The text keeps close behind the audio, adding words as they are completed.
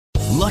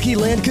Lucky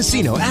Land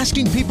Casino,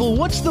 asking people,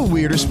 what's the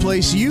weirdest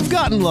place you've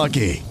gotten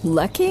lucky?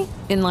 Lucky?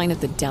 In line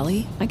at the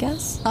deli, I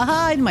guess?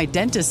 Aha, in my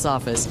dentist's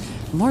office.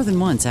 More than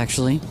once,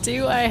 actually.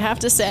 Do I have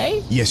to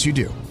say? Yes, you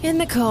do. In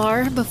the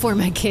car before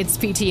my kids'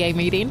 PTA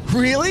meeting.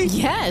 Really?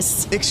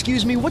 Yes.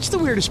 Excuse me, what's the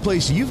weirdest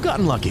place you've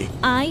gotten lucky?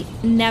 I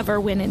never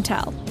win and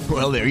tell.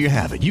 Well, there you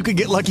have it. You can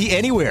get lucky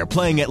anywhere,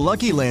 playing at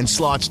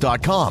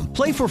LuckyLandSlots.com.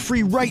 Play for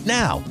free right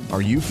now.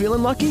 Are you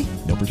feeling lucky?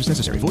 No purchase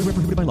necessary. Void where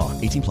prohibited by law.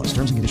 18 plus.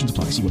 Terms and conditions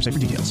apply. See website for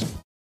details.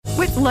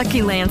 With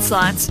Lucky Land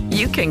Slots,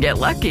 you can get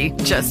lucky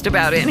just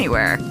about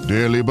anywhere.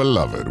 Dearly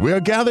beloved, we are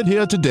gathered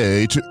here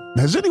today to...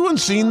 Has anyone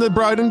seen the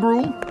bride and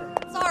groom?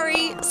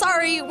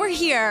 Sorry, we're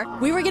here.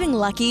 We were getting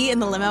lucky in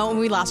the limo and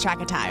we lost track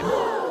of time.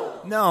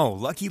 No,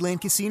 Lucky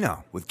Land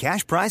Casino, with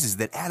cash prizes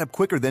that add up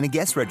quicker than a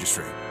guest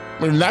registry.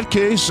 In that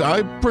case,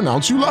 I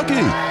pronounce you lucky.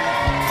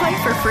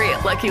 Play for free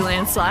at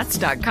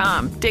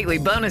LuckyLandSlots.com. Daily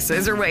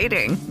bonuses are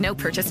waiting. No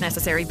purchase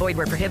necessary. Void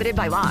where prohibited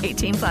by law.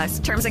 18 plus.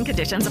 Terms and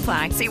conditions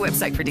apply. See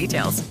website for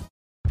details.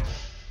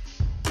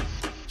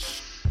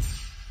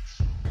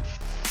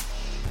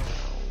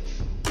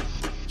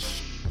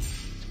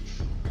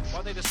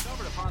 What they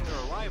discovered upon their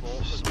arrival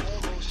was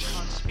almost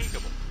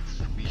unspeakable.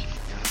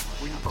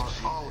 We are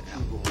all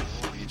evil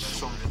in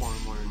some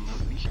form or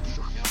another.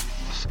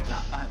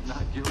 I'm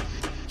not guilty.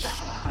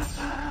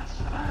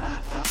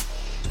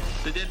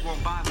 The dead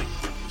won't bother you.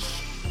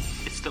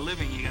 It's the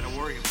living you gotta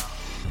worry about.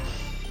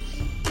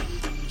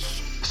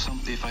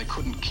 If I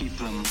couldn't keep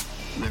them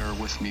there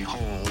with me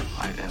whole,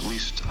 at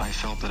least I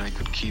felt that I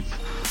could keep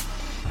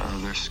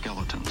their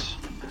skeletons.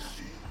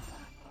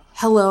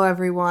 Hello,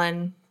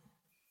 everyone.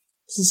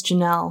 This is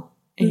Janelle,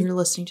 and you're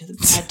listening to the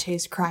Bad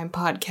Taste Crime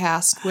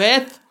Podcast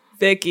with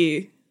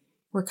Vicky.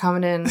 We're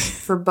coming in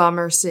for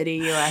Bummer City,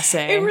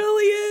 USA. It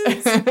really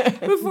is.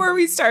 Before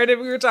we started,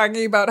 we were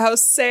talking about how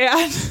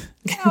sad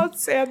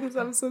this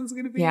episode is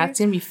going to be. Yeah, it's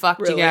going to be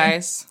fucked, really? You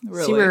guys.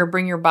 Really? So we're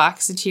bring your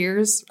box of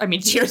tears. I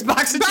mean, tears,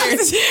 box of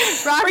tears.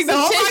 Bring the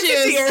whole box of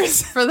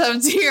tears. For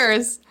them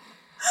tears.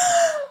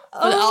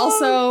 But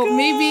also,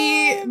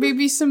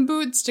 maybe some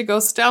boots to go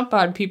stomp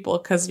on people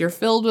because you're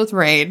filled with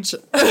rage.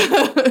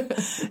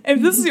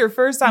 If this is your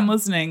first time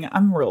listening,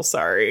 I'm real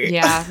sorry.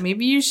 Yeah,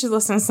 maybe you should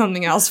listen to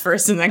something else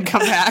first and then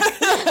come back.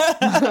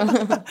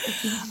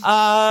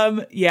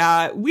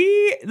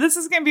 This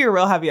is going to be a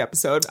real heavy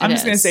episode. I'm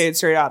just going to say it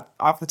straight out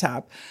off the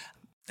top.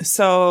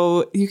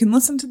 So you can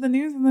listen to the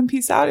news and then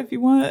peace out if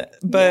you want.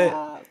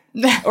 But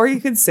or you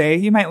could say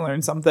you might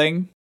learn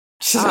something.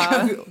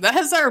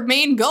 That's our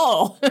main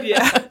goal.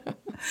 Yeah.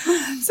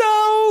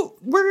 So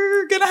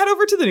we're going to head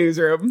over to the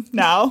newsroom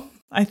now,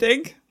 I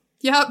think.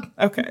 Yep.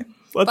 Okay.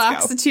 Let's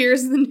Box go. of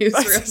tears in the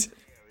newsroom.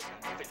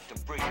 Unfit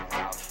to breathe,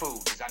 our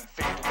food is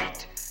unfit to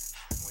eat.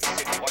 We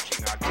sit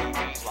watching our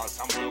TVs while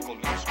some local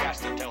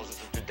newscaster tells us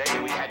that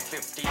today we had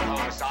 15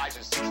 homicides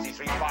and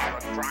 63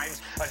 violent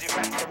crimes, as if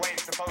that's the way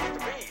it's supposed to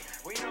be.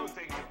 We know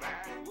things are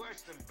bad,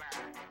 worse than bad.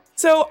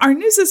 So our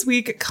news this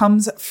week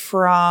comes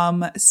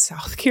from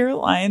South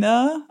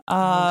Carolina. Oh,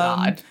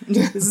 God.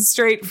 This is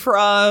straight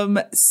from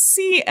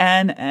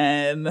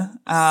CNN.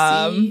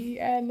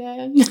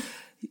 CNN.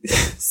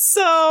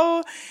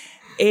 So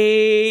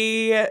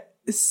a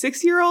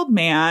 6-year-old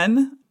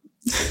man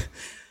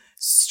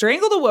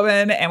strangled a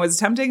woman and was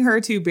attempting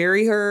to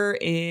bury her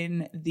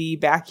in the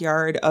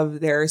backyard of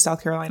their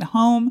South Carolina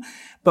home.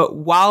 But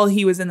while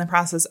he was in the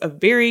process of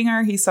burying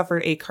her, he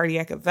suffered a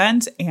cardiac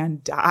event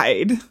and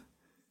died.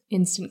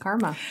 Instant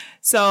karma.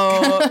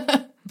 So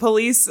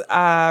police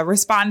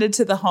responded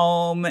to the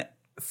home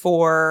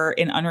for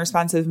an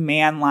unresponsive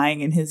man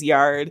lying in his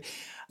yard.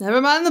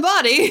 Never mind the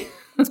body.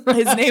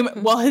 His name,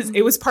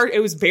 it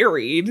was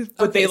buried,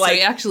 but okay, they so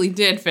he actually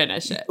did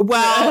finish it.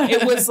 Well,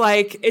 it was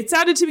it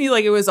sounded to me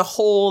like it was a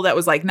hole that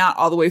was not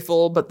all the way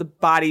full, but the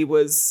body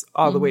was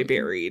all the way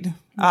buried.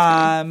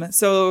 Okay.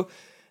 So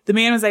the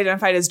man was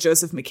identified as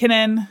Joseph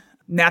McKinnon.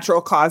 Natural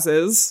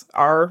causes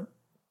are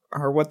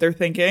what they're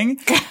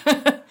thinking.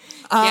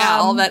 Yeah,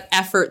 all that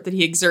effort that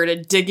he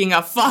exerted digging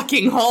a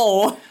fucking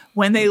hole.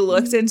 When they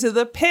looked into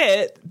the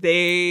pit,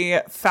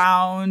 they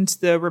found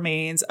the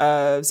remains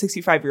of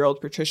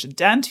 65-year-old Patricia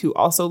Dent, who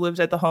also lived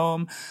at the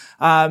home.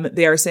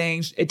 They are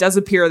saying it does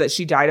appear that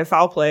she died of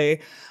foul play.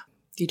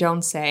 You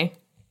don't say.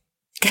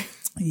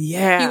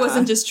 Yeah. He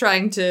wasn't just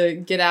trying to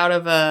get out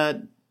of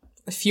a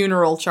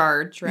funeral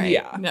charge, right?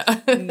 Yeah.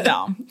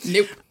 No.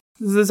 Nope.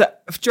 This is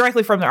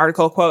directly from the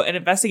article, quote, an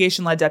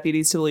investigation led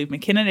deputies to believe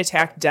McKinnon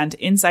attacked Dent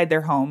inside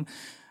their home.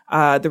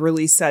 The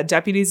release said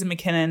deputies and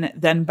McKinnon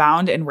then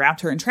bound and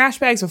wrapped her in trash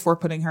bags before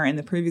putting her in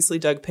the previously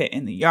dug pit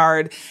in the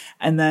yard.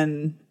 And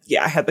then,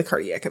 had the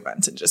cardiac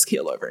event and just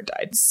keeled over and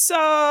died.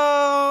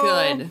 So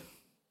good.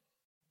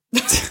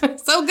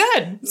 So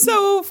good.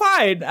 So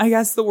fine. I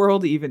guess the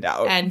world evened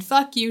out. And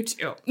fuck you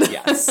too.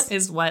 Yes.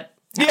 Is what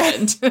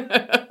happened.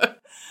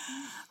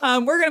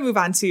 We're going to move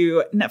on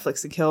to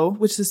Netflix and Kill,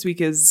 which this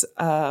week is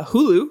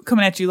Hulu,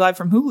 coming at you live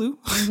from Hulu.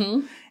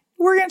 Mm-hmm.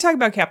 We're going to talk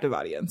about Captive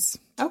Audience.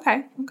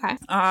 Okay.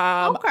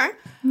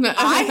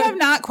 I have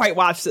not quite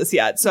watched this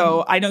yet,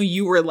 so I know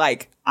you were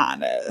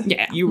on it.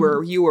 Yeah. You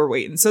were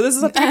waiting. So this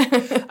is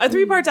a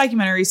three-part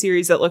documentary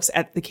series that looks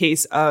at the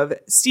case of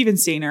Steven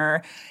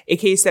Stainer, a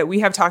case that we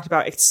have talked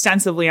about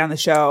extensively on the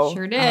show.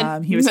 Sure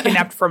did. He was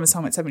kidnapped from his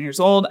home at 7 years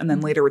old and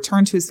then later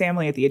returned to his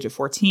family at the age of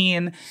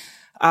 14.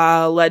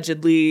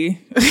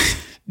 Allegedly...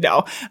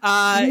 No.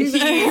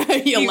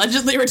 He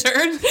allegedly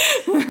returned.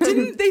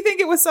 Didn't they think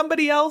it was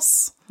somebody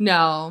else?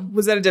 No.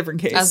 Was that a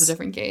different case? That was a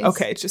different case.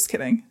 Okay, just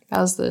kidding.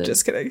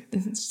 Just kidding.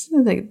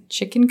 The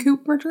chicken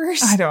coop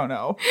murderers? I don't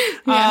know.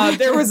 Yeah.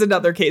 There was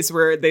another case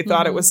where they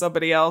thought it was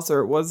somebody else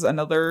or it was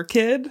another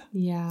kid.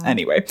 Yeah.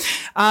 Anyway,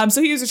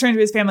 so he was returned to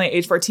his family at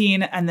age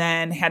 14 and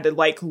then had to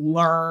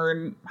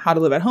learn how to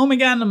live at home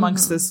again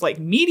amongst this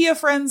media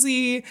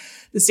frenzy.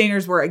 The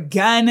Stainers were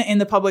again in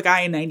the public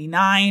eye in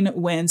 99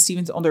 when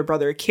Steven's older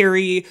brother,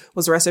 Kerry,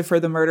 was arrested for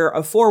the murder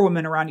of 4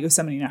 women around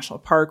Yosemite National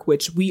Park,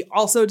 which we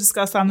also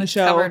discussed on the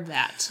show. Covered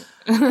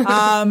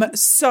that.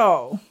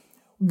 So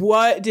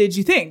what did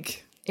you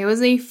think? It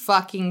was a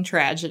fucking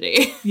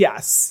tragedy.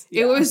 Yes.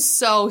 Yeah. It was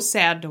so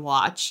sad to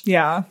watch.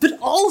 Yeah. But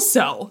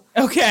also,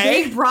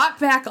 they brought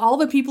back all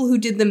the people who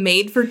did the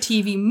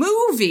made-for-TV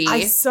movie.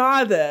 I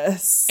saw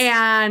this.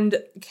 And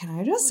can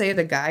I just say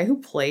the guy who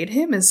played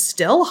him is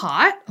still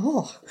hot?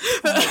 Oh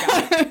my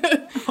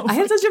God. I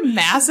had such a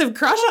massive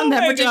crush on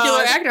that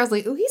particular actor. I was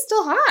like, oh, he's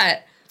still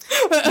hot.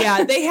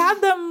 Yeah, they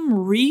had them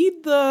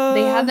read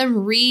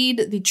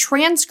the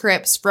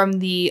transcripts from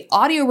the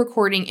audio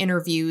recording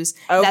interviews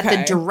that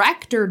the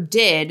director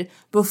did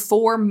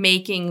before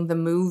making the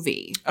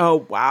movie.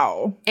 Oh,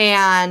 wow.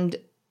 And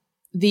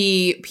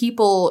the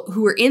people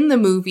who were in the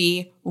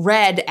movie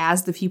read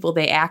as the people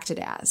they acted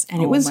as.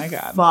 And it was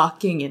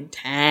fucking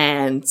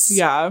intense.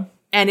 Yeah.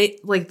 And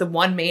it, the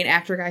one main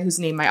actor guy whose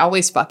name I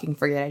always fucking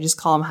forget. I just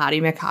call him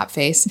Hottie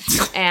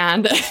McHotface.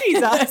 And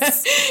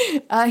Jesus.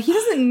 He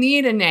doesn't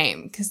need a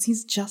name because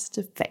he's just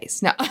a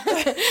face. No.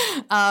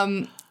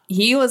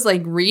 He was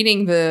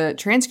reading the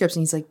transcripts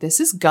and he's like, this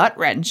is gut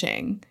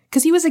wrenching.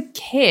 Because he was a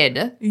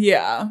kid.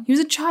 Yeah. He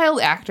was a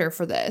child actor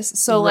for this.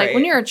 So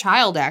when you're a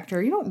child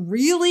actor, you don't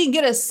really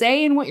get a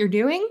say in what you're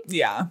doing.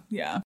 Yeah.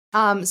 Yeah.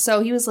 So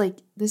he was like,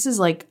 this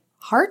is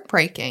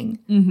heartbreaking.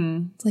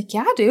 Mm-hmm. It's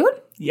yeah, dude.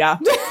 Yeah.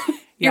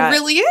 Yeah, it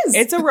really is.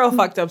 It's a real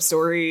fucked up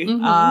story.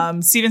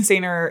 Steven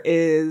Stainer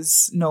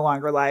is no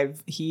longer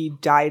alive. He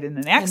died in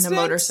an accident. In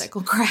a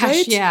motorcycle crash.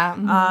 Right? Yeah.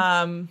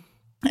 Mm-hmm.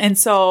 And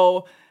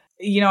so,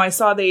 I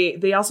saw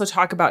they also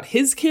talk about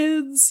his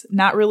kids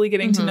not really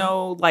getting to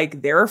know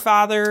their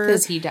father.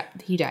 Because he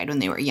died when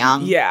they were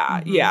young.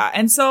 Yeah. Yeah.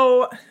 And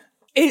so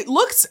it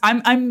looks,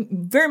 I'm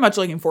very much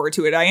looking forward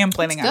to it. I am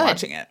planning on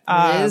watching it.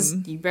 It is.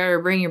 You better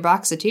bring your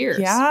box of tears.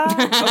 Yeah.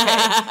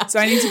 Okay. So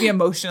I need to be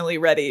emotionally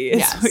ready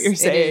is what you're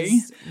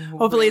saying.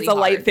 Hopefully it's a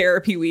light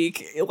therapy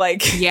week.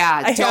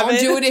 Yeah. Don't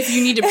do it if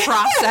you need to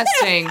process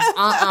things.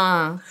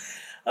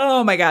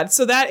 Oh my God.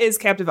 So that is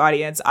Captive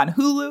Audience on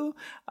Hulu.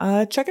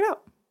 Check it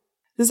out.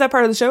 This is that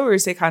part of the show where we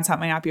say content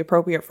might not be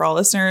appropriate for all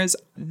listeners.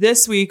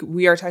 This week,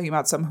 we are talking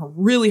about some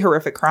really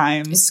horrific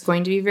crimes. It's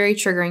going to be very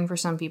triggering for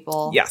some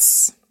people.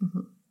 Yes.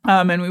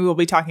 Mm-hmm. And we will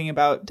be talking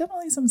about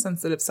definitely some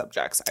sensitive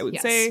subjects, I would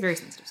say. Very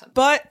sensitive subjects.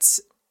 But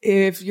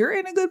if you're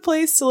in a good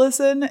place to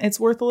listen,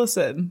 it's worth a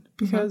listen.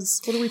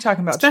 Because what are we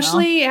talking about,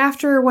 especially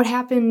after what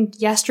happened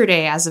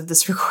yesterday as of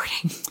this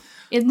recording.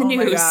 In the news.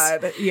 Oh my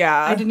God.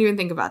 Yeah. I didn't even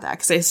think about that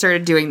because I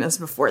started doing this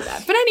before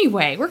that. But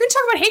anyway, we're going to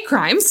talk about hate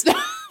crimes.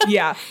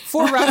 Yeah.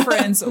 For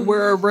reference,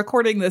 we're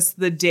recording this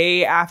the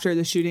day after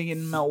the shooting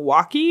in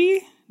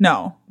Milwaukee.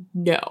 No.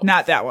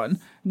 Not that one.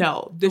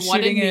 No. The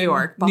shooting in New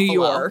York. Buffalo. New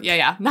York.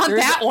 Yeah. Not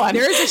that one.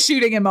 There is a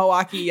shooting in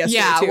Milwaukee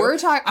yesterday, too.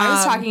 I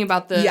was talking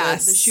about the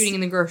shooting in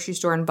the grocery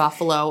store in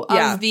Buffalo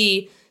of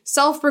the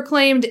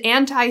self-proclaimed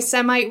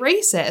anti-Semite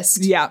racist.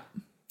 Yeah.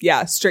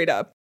 Yeah, straight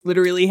up.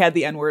 Literally had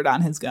the N-word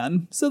on his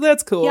gun. So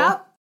that's cool.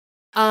 Yep.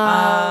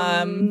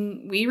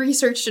 We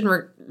researched and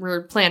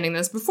we're planning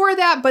this before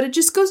that, but it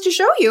just goes to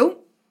show you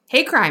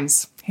hate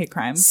crimes. Hate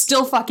crimes.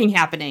 Still fucking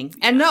happening.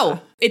 And no,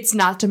 it's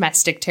not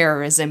domestic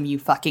terrorism, you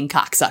fucking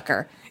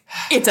cocksucker.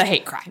 It's a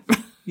hate crime.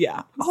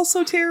 Yeah.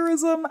 Also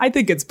terrorism. I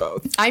think it's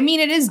both. I mean,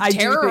 it is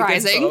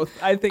terrorizing.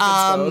 I think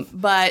it's both.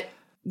 But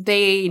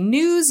the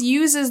news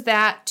uses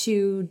that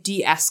to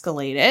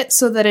de-escalate it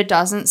so that it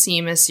doesn't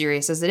seem as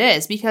serious as it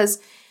is. Because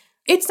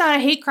it's not a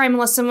hate crime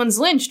unless someone's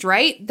lynched,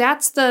 right?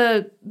 That's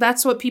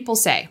what people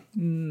say.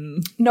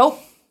 Nope.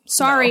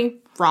 Sorry. No.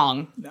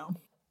 Wrong. No.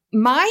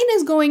 Mine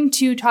is going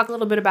to talk a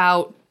little bit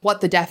about what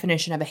the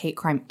definition of a hate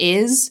crime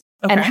is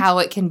and how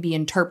it can be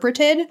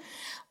interpreted.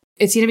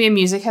 It's going to be a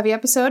music-heavy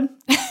episode.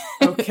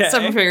 Okay.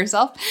 Something for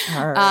yourself.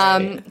 All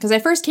right. Because I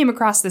first came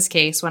across this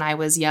case when I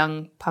was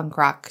young punk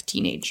rock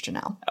teenage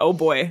Janelle. Oh,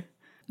 boy.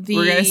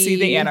 We're going to see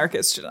the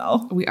anarchist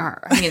Janelle. We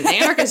are. I mean, the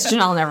anarchist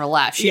Janelle never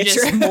left. She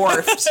just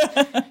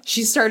morphed.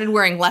 She started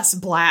wearing less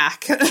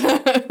black.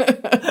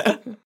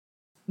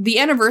 The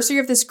anniversary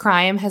of this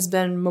crime has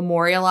been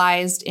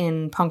memorialized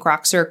in punk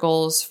rock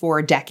circles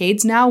for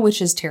decades now,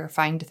 which is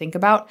terrifying to think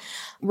about.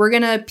 We're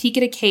going to peek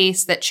at a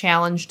case that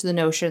challenged the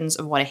notions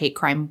of what a hate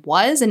crime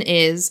was and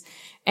is,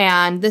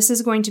 and this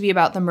is going to be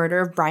about the murder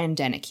of Brian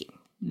Dennehy.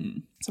 So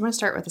I'm going to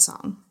start with a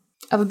song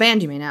of a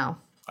band you may know.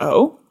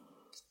 Oh?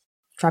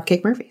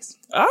 Dropkick Murphys.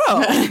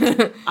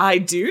 Oh, I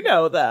do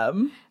know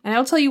them. And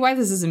I'll tell you why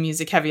this is a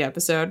music-heavy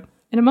episode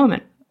in a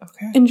moment.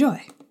 Okay.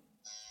 Enjoy.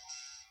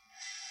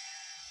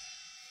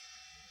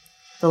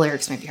 The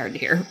lyrics might be hard to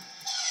hear.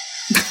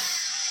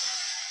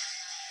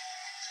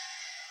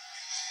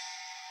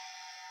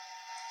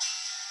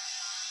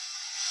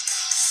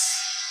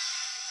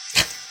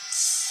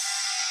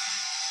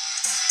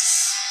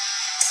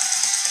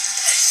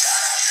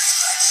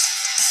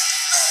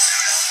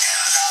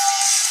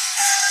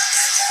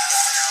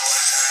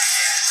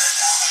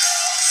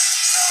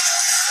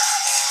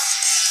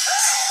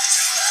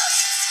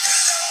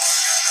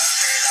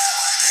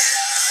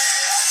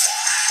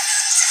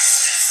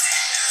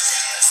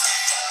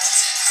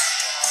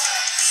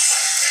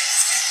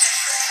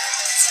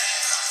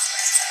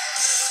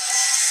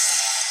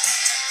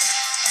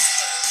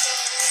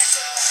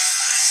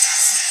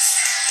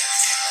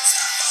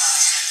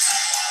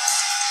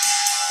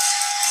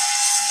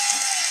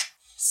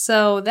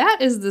 So that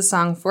is the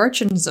song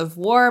Fortunes of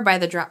War by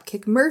the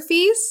Dropkick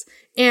Murphys.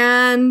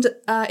 And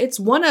it's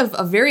one of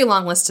a very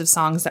long list of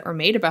songs that were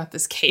made about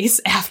this case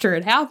after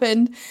it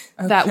happened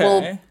that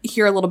we'll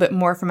hear a little bit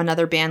more from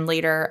another band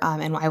later.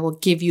 And I will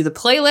give you the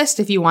playlist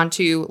if you want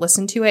to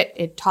listen to it.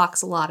 It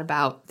talks a lot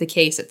about the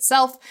case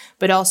itself,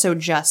 but also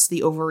just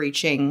the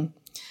overreaching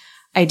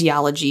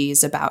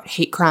ideologies about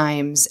hate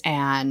crimes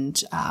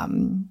and,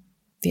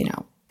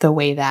 the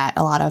way that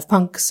a lot of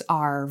punks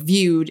are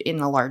viewed in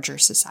the larger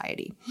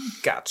society.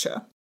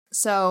 Gotcha.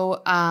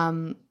 So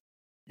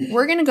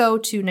we're going to go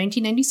to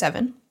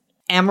 1997,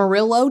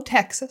 Amarillo,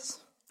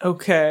 Texas.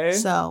 Okay.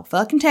 So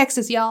fucking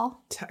Texas, y'all.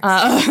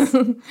 Texas.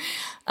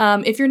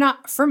 If you're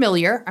not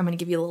familiar, I'm going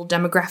to give you a little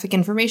demographic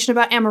information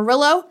about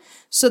Amarillo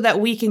so that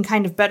we can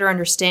kind of better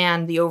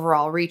understand the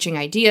overall reaching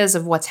ideas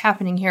of what's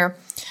happening here.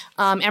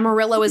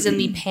 Amarillo is in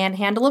the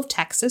panhandle of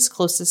Texas,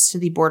 closest to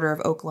the border of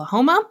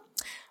Oklahoma.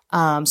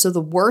 So the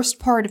worst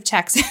part of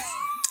Texas.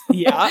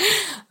 Yeah.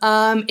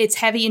 It's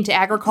heavy into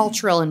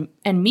agricultural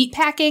and meat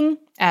packing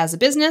as a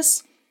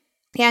business.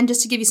 And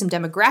just to give you some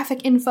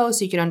demographic info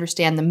so you can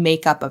understand the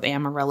makeup of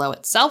Amarillo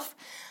itself,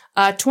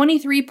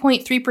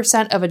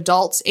 23.3% of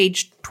adults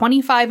aged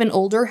 25 and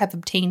older have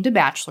obtained a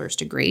bachelor's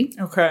degree.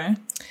 Okay.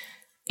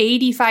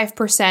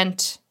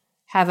 85%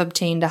 have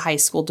obtained a high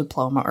school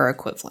diploma or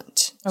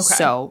equivalent. Okay.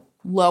 So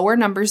lower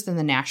numbers than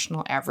the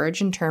national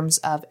average in terms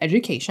of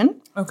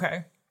education.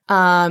 Okay.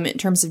 In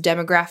terms of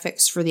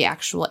demographics for the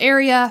actual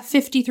area,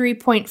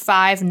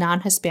 53.5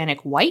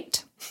 non-Hispanic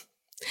white,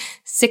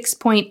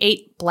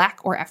 6.8 Black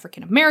or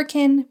African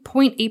American,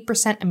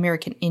 0.8%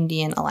 American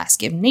Indian,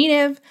 Alaskan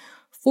Native,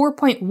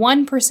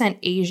 4.1%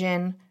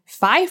 Asian,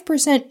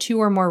 5% two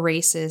or more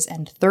races,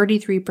 and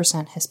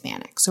 33%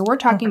 Hispanic. So we're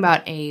talking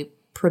about a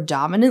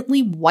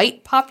predominantly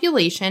white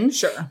population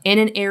in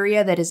an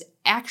area that is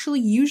actually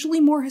usually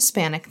more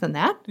Hispanic than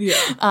that.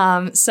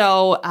 Yeah.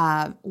 So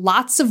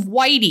lots of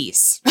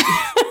whiteys.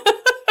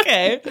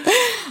 Okay.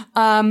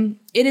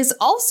 It is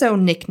also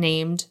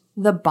nicknamed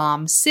the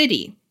Bomb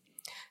City.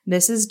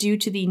 This is due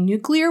to the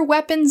nuclear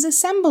weapons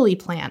assembly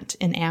plant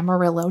in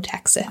Amarillo,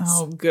 Texas.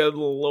 Oh, good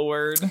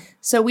Lord.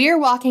 So we are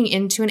walking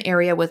into an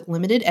area with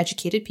limited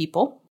educated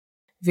people,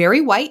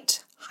 very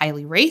white,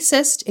 highly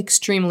racist,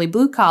 extremely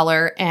blue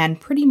collar, and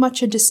pretty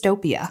much a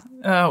dystopia.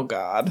 Oh,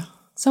 God.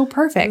 So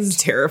perfect. This is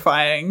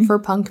terrifying. For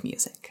punk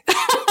music.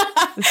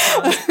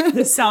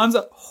 This sounds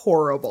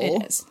horrible.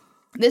 It is.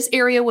 This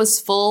area was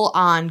full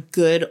on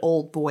good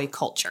old boy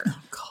culture.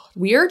 Oh, God.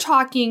 We are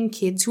talking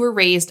kids who were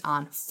raised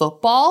on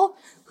football,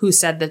 who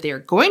said that they're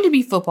going to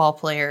be football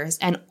players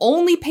and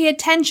only pay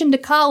attention to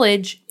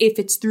college if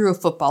it's through a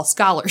football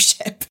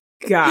scholarship.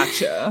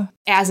 Gotcha.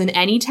 As in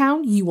any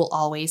town, you will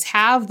always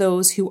have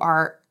those who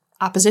are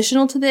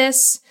oppositional to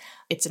this.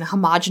 It's a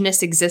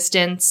homogenous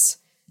existence.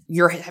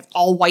 You're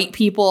all white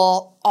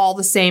people, all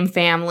the same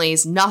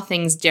families,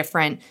 nothing's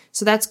different.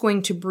 So that's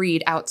going to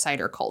breed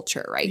outsider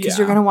culture, right? Because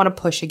you're going to want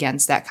to push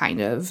against that kind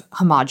of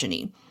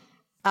homogeny.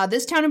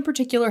 This town in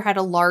particular had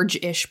a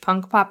large-ish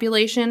punk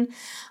population.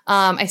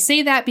 I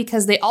say that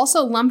because they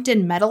also lumped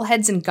in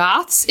metalheads and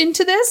goths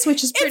into this,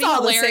 which is pretty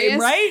hilarious. It's all the same,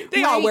 right?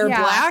 They all wear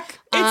black.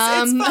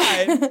 It's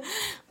fine.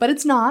 But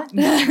it's not.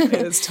 It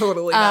is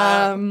totally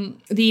not.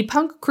 The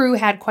punk crew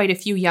had quite a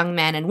few young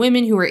men and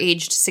women who were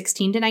aged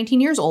 16 to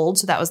 19 years old.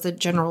 So that was the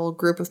general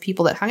group of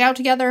people that hung out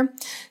together.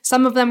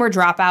 Some of them were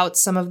dropouts.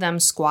 Some of them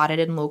squatted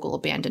in local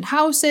abandoned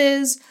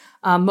houses.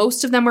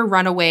 Most of them were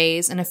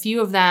runaways, and a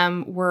few of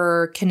them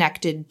were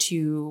connected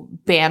to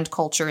band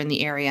culture in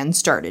the area and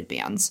started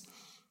bands.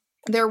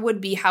 There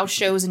would be house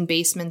shows in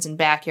basements and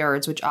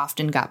backyards, which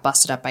often got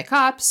busted up by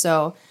cops.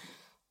 So,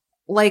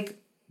 like,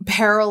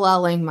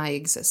 paralleling my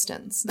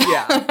existence.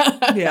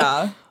 Yeah.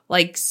 Yeah.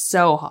 Like,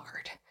 so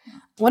hard.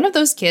 One of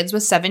those kids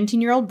was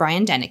 17-year-old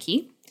Brian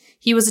Deneke.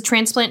 He was a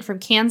transplant from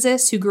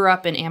Kansas who grew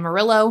up in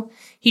Amarillo.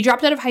 He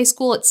dropped out of high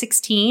school at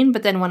 16,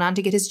 but then went on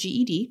to get his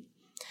GED.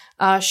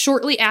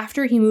 Shortly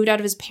after, he moved out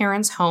of his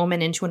parents' home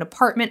and into an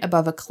apartment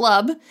above a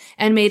club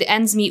and made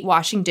ends meet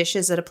washing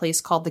dishes at a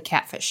place called the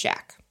Catfish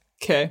Shack.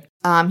 Okay.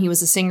 He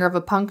was a singer of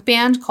a punk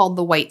band called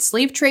the White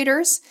Slave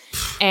Traders.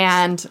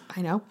 And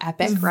I know,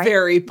 epic, right?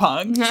 Very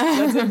punk.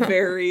 That's a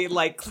very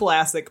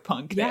classic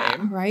punk name.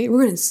 Yeah, right?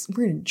 We're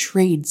gonna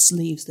trade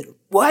slaves that are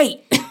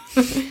white.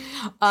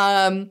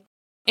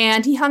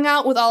 And he hung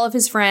out with all of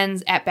his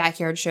friends at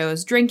backyard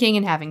shows, drinking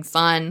and having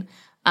fun.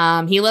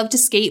 He loved to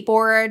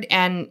skateboard,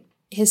 and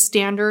his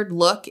standard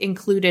look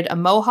included a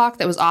mohawk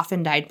that was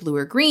often dyed blue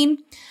or green.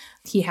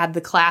 He had the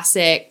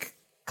classic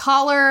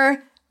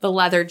collar, the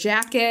leather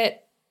jacket.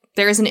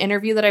 There's an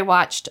interview that I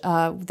watched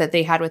that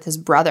they had with his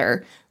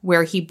brother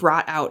where he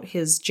brought out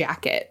his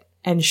jacket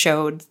and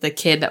showed the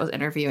kid that was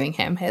interviewing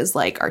him his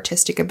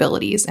artistic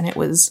abilities, and it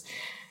was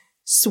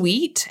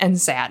sweet and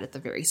sad at the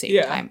very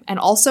same time. And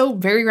also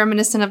very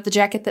reminiscent of the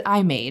jacket that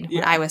I made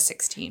when I was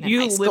 16 in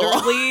high school. You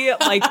literally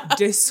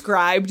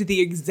described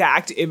the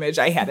exact image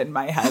I had in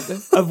my head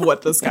of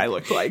what this guy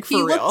looked like, for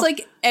real. He looked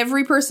like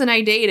every person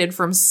I dated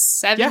from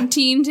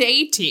 17 to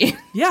 18.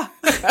 Yeah.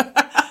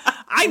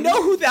 I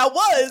know who that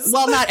was.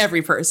 Well, not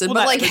every person,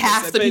 but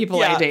half the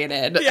people I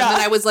dated. Yeah. And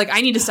then I was like,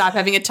 I need to stop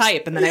having a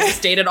type. And then I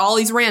just dated all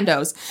these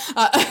randos.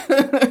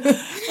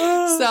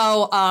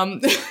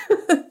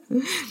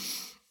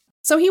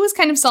 So he was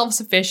kind of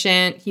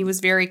self-sufficient. He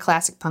was very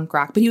classic punk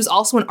rock, but he was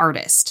also an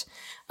artist.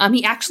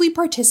 He actually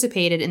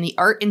participated in the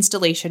art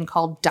installation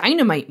called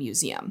Dynamite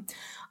Museum.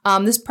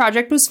 This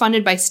project was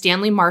funded by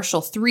Stanley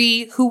Marshall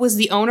III, who was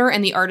the owner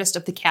and the artist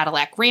of the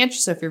Cadillac Ranch.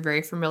 So if you're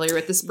very familiar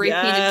with the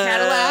spray-painted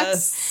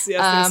Cadillacs,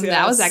 yes.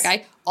 That was that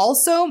guy.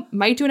 Also,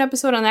 might do an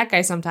episode on that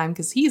guy sometime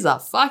because he's a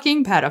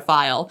fucking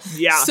pedophile.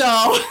 Yeah.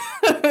 So,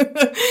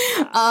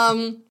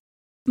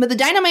 but the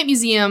Dynamite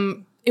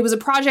Museum, it was a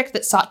project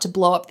that sought to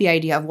blow up the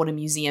idea of what a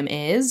museum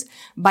is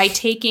by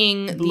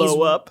taking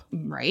Dynamite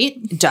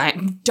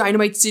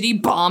City,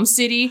 Bomb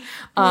City.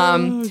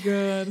 Oh,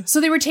 God. So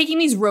they were taking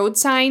these road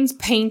signs,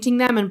 painting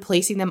them, and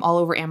placing them all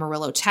over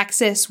Amarillo,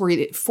 Texas, where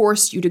it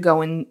forced you to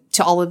go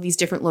into all of these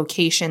different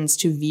locations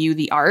to view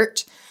the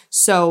art.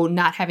 So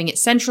not having it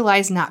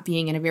centralized, not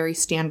being in a very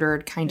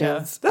standard kind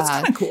of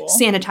cool.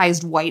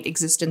 sanitized white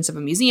existence of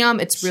a museum.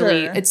 It's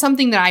really, it's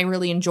something that I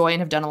really enjoy and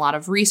have done a lot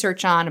of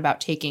research on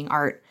about taking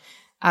art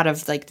out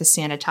of the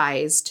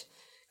sanitized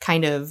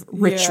kind of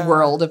rich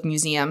world of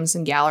museums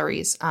and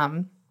galleries.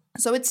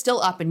 So it's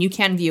still up and you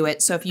can view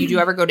it. So if you do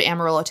ever go to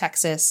Amarillo,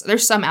 Texas,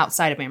 there's some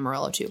outside of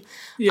Amarillo too.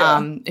 Yeah.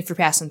 If you're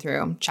passing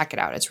through, check it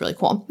out. It's really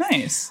cool.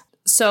 Nice.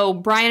 So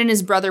Brian and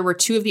his brother were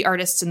two of the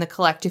artists in the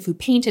collective who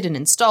painted and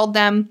installed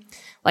them.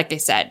 Like I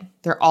said,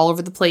 they're all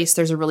over the place.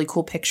 There's a really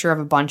cool picture of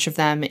a bunch of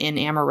them in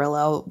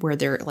Amarillo where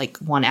they're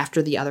one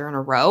after the other in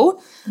a row.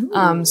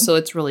 So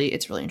it's really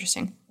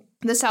interesting.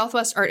 The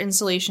Southwest art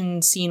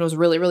installation scene was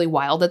really, really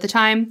wild at the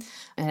time,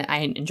 and I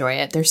enjoy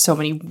it. There's so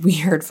many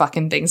weird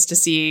fucking things to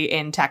see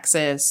in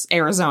Texas,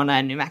 Arizona,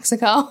 and New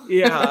Mexico.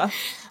 Yeah.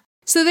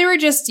 So they were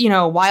just,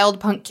 wild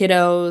punk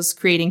kiddos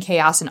creating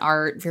chaos and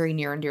art, very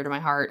near and dear to my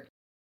heart.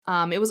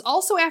 It was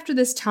also after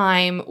this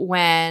time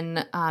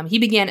when he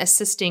began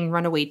assisting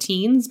runaway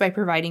teens by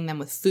providing them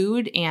with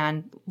food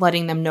and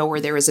letting them know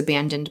where there was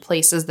abandoned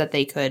places that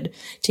they could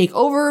take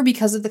over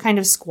because of the kind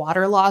of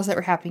squatter laws that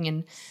were happening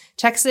in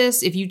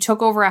Texas. If you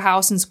took over a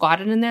house and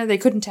squatted in there, they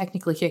couldn't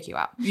technically kick you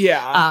out.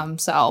 Yeah.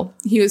 So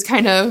he was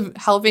kind of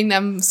helping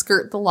them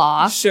skirt the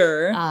law.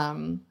 Sure.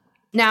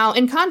 Now,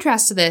 in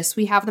contrast to this,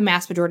 we have the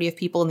mass majority of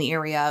people in the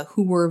area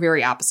who were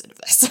very opposite of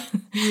this.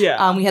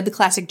 Yeah. We had the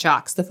classic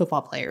jocks, the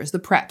football players, the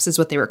preps is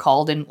what they were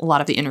called in a lot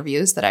of the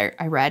interviews that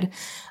I read.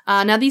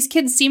 Now, these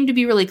kids seemed to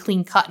be really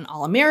clean cut and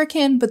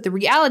all-American, but the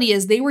reality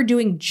is they were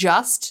doing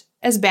just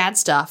as bad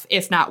stuff,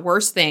 if not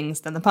worse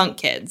things, than the punk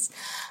kids.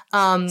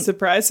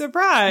 Surprise,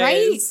 surprise.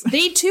 Right?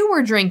 They too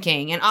were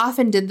drinking and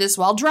often did this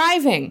while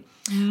driving.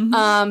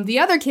 Mm-hmm. The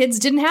other kids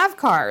didn't have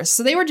cars,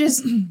 so they were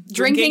just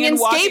drinking and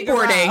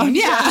skateboarding.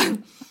 Yeah.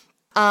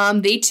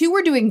 They too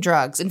were doing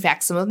drugs. In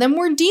fact, some of them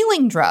were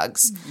dealing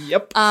drugs.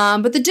 Yep.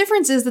 But the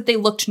difference is that they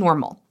looked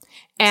normal.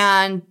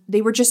 And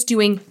they were just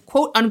doing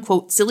quote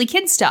unquote silly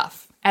kid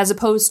stuff, as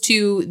opposed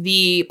to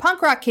the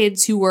punk rock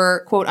kids who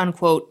were quote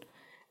unquote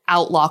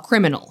outlaw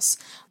criminals.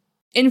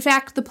 In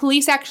fact, the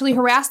police actually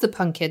harassed the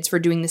punk kids for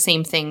doing the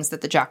same things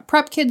that the jock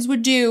prep kids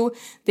would do.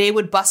 They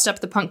would bust up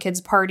the punk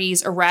kids'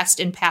 parties, arrest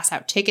and pass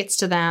out tickets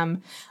to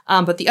them.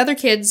 But the other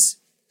kids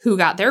who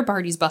got their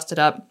parties busted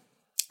up,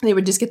 they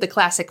would just get the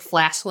classic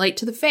flashlight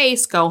to the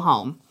face, go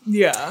home.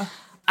 Yeah.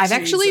 I've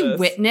actually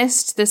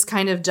witnessed this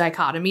kind of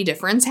dichotomy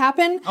difference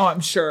happen. Oh, I'm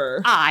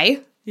sure.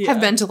 I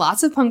have been to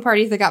lots of punk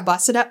parties that got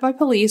busted up by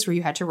police where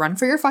you had to run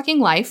for your fucking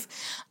life.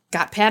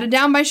 Got patted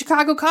down by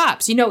Chicago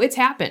cops. It's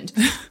happened.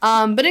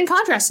 But in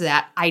contrast to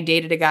that, I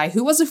dated a guy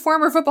who was a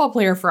former football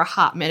player for a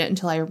hot minute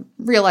until I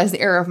realized the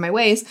error of my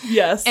ways.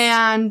 Yes.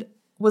 And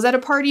was at a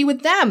party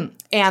with them.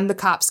 And the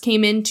cops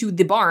came into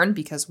the barn,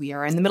 because we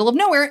are in the middle of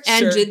nowhere,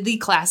 and did the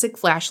classic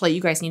flashlight,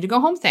 you guys need to go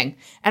home thing.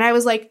 And I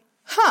was like,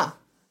 huh,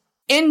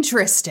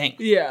 interesting.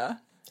 Yeah.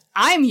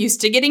 I'm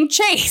used to getting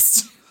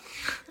chased.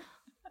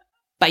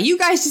 But you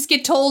guys just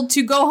get told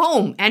to go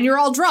home, and you're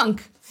all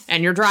drunk,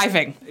 and you're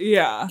driving.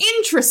 Yeah.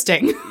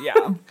 Interesting.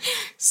 Yeah.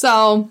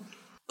 So,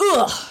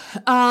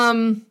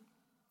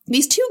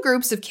 these two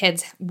groups of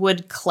kids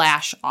would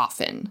clash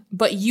often,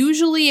 but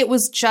usually it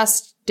was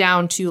just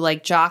down to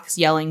like jocks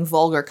yelling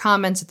vulgar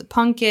comments at the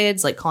punk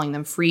kids, like calling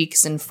them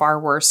freaks and far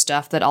worse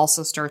stuff that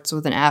also starts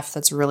with an F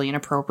that's really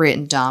inappropriate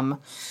and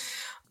dumb.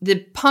 The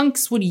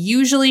punks would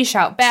usually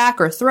shout back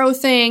or throw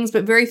things,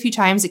 but very few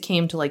times it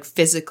came to like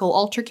physical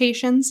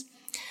altercations.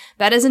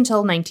 That is until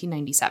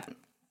 1997.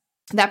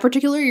 That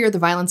particular year, the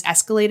violence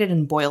escalated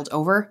and boiled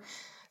over.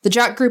 The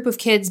jock group of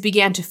kids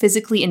began to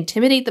physically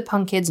intimidate the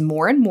punk kids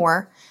more and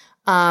more.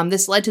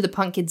 This led to the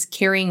punk kids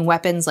carrying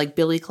weapons like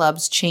billy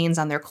clubs, chains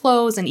on their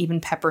clothes, and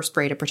even pepper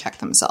spray to protect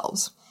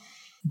themselves.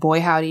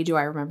 Boy, howdy, do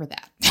I remember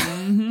that.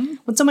 Mm-hmm.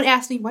 When someone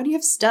asked me, why do you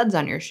have studs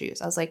on your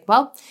shoes? I was like,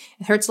 well,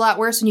 it hurts a lot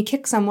worse when you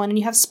kick someone and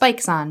you have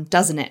spikes on,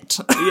 doesn't it?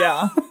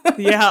 Yeah.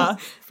 Yeah.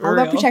 All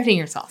about protecting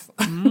yourself.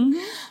 Mm-hmm.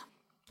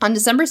 On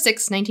December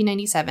 6,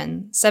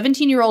 1997,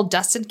 17-year-old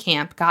Dustin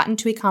Camp got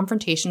into a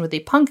confrontation with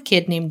a punk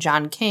kid named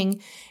John King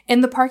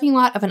in the parking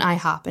lot of an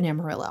IHOP in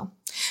Amarillo.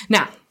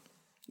 Now,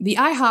 the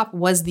IHOP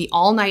was the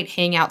all-night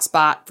hangout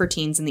spot for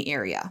teens in the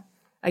area.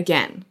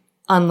 Again,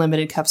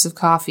 unlimited cups of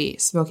coffee,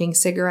 smoking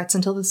cigarettes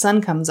until the sun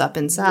comes up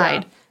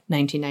inside. Yeah.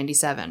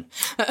 1997.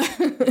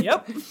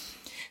 Yep.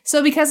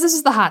 So because this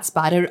is the hot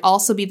spot, it would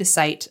also be the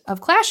site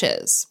of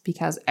clashes.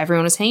 Because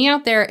everyone was hanging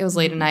out there, it was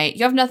late at night,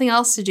 you have nothing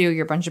else to do,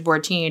 you're a bunch of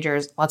bored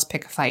teenagers, let's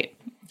pick a fight.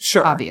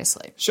 Sure.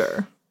 Obviously.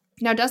 Sure.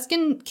 Now,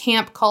 Dustin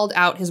Camp called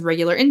out his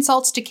regular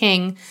insults to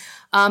King,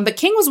 but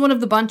King was one of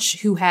the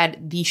bunch who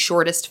had the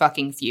shortest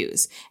fucking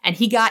fuse. And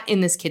he got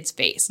in this kid's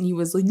face. And he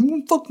was like, you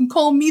won't fucking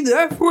call me the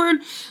F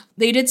word.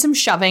 They did some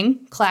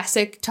shoving.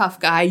 Classic tough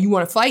guy. You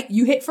want to fight?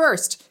 You hit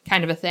first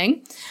kind of a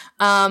thing.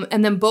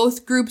 And then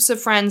both groups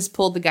of friends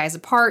pulled the guys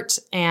apart.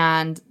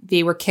 And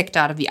they were kicked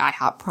out of the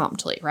IHOP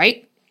promptly,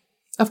 right?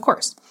 Of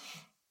course.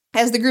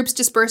 As the groups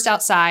dispersed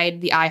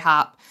outside the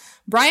IHOP,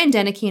 Brian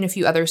Dennehy and a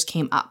few others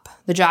came up.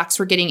 The jocks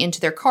were getting into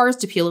their cars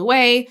to peel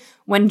away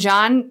when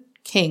John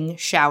King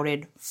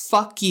shouted,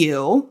 "Fuck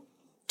you,"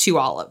 to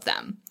all of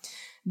them.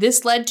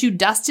 This led to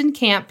Dustin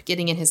Camp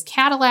getting in his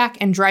Cadillac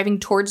and driving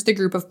towards the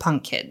group of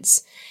punk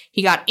kids.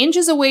 He got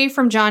inches away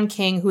from John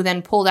King, who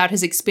then pulled out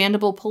his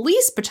expandable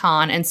police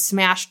baton and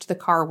smashed the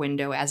car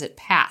window as it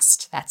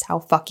passed. That's how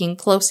fucking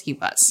close he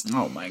was.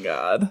 Oh my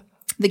God.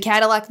 The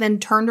Cadillac then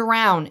turned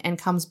around and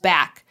comes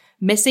back,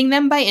 missing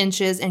them by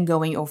inches and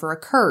going over a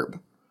curb.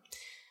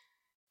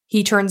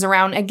 He turns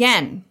around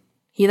again.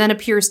 He then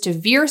appears to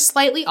veer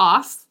slightly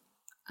off,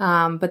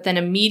 but then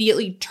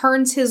immediately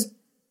turns his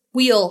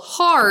wheel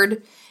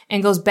hard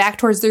and goes back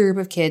towards the group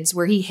of kids,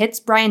 where he hits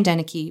Brian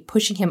Dennehy,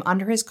 pushing him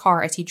under his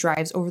car as he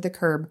drives over the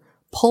curb,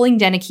 pulling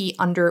Dennehy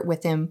under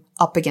with him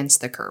up against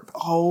the curb.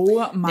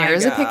 Oh my God.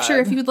 There's a picture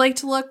if you would like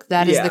to look.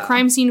 That is the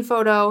crime scene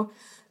photo.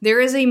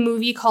 There is a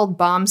movie called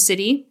Bomb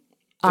City.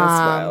 That's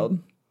wild.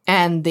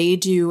 And they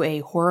do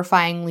a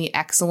horrifyingly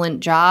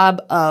excellent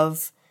job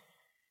of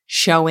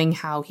showing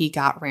how he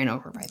got ran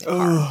over by the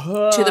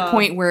car to the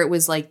point where it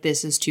was like,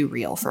 this is too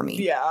real for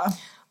me. Yeah.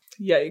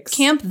 Yikes.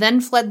 Camp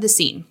then fled the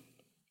scene.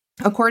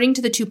 According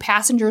to the two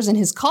passengers in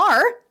his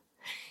car,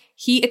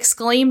 he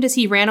exclaimed as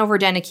he ran over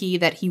Dennehy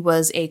that he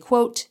was a,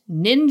 quote,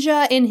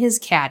 ninja in his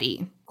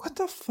caddy. What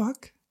the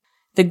fuck?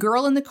 The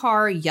girl in the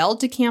car yelled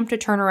to Camp to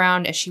turn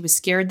around as she was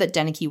scared that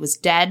Dennehy was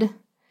dead.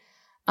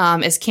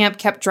 As Camp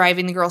kept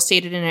driving, the girl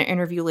stated in an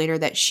interview later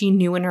that she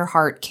knew in her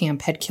heart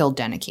Camp had killed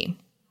Dennehy.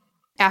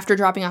 After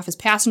dropping off his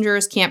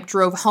passengers, Camp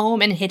drove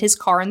home and hid his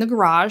car in the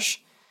garage.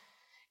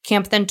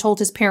 Camp then told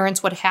his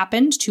parents what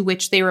happened, to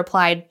which they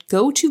replied,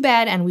 "Go to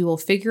bed and we will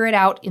figure it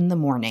out in the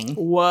morning."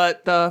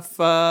 What the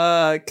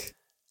fuck?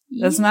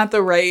 That's not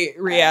the right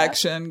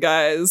reaction,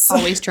 guys.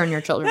 Always turn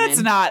your children in.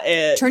 That's not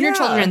it. Turn your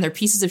children in. They're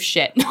pieces of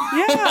shit.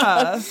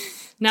 Yeah.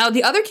 Now,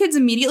 the other kids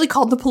immediately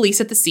called the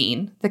police at the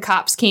scene. The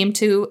cops came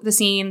to the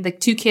scene. The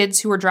two kids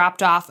who were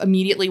dropped off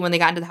immediately when they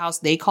got into the house,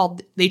 they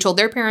told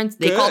their parents.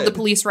 They called the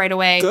police right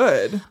away.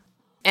 Good.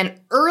 And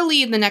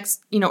early in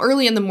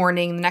the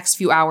morning, the next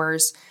few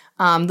hours,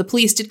 the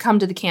police did come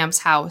to the Camp's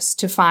house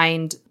to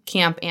find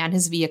Camp and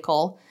his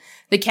vehicle.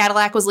 The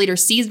Cadillac was later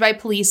seized by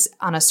police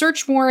on a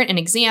search warrant and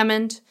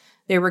examined.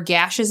 There were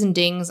gashes and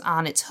dings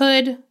on its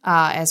hood,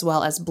 as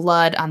well as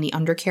blood on the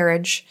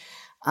undercarriage.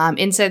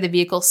 Inside the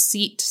vehicle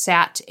seat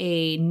sat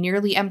a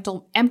nearly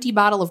empty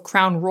bottle of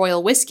Crown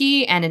Royal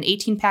whiskey and an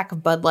 18-pack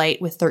of Bud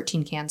Light with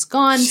 13 cans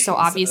gone. Jesus. So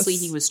obviously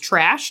he was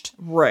trashed.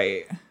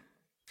 Right.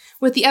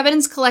 With the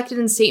evidence collected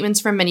and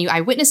statements from many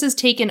eyewitnesses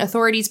taken,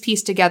 authorities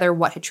pieced together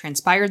what had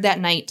transpired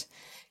that night.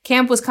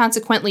 Camp was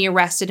consequently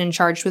arrested and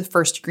charged with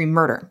first-degree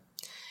murder.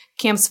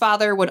 Camp's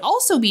father would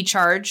also be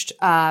charged.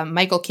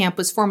 Michael Camp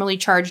was formally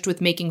charged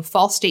with making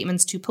false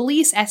statements to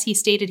police, as he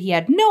stated he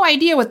had no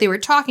idea what they were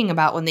talking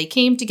about when they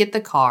came to get the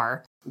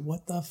car.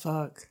 What the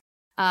fuck?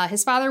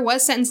 His father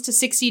was sentenced to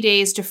 60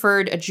 days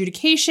deferred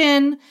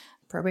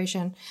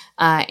probation,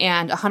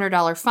 and a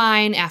 $100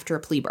 fine after a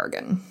plea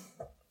bargain.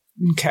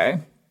 Okay.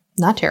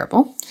 Not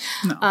terrible.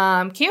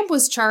 No. Camp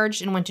was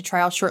charged and went to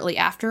trial shortly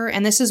after,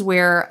 and this is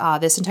where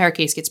this entire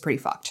case gets pretty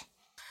fucked.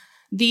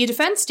 The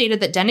defense stated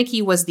that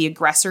Deneke was the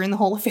aggressor in the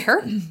whole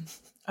affair.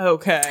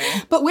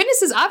 Okay. But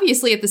witnesses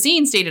obviously at the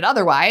scene stated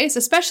otherwise,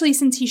 especially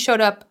since he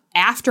showed up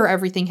after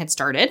everything had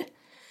started.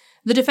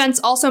 The defense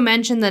also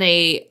mentioned that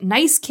a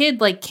nice kid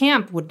like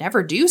Camp would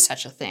never do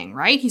such a thing,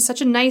 right? He's such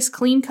a nice,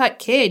 clean-cut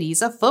kid.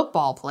 He's a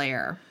football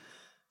player.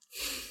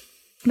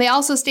 They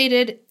also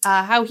stated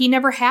how he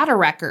never had a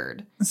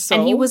record.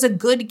 And he was a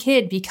good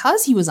kid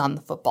because he was on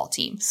the football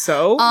team.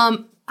 So?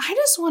 I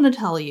just want to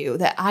tell you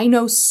that I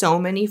know so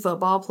many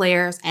football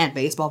players and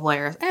baseball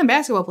players and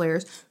basketball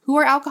players who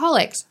are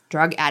alcoholics,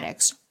 drug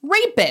addicts,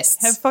 rapists.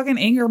 Have fucking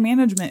anger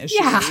management issues.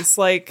 Yeah.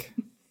 Like,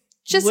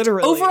 just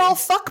literally. overall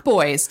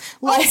fuckboys.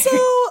 Like, also,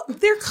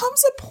 there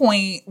comes a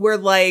point where,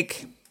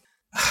 like,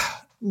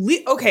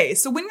 okay,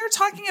 so when you're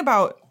talking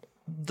about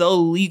the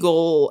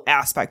legal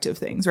aspect of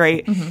things,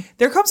 right? Mm-hmm.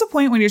 There comes a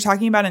point when you're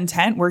talking about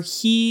intent where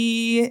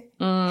he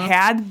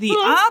had the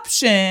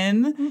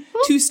option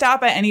to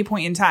stop at any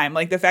point in time.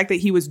 Like the fact that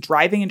he was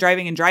driving and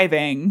driving and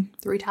driving.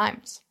 3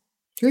 times.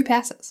 3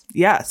 passes.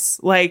 Yes.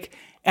 Like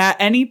at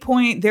any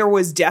point, there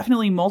was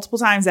definitely multiple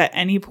times at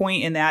any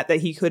point in that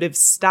he could have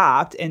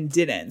stopped and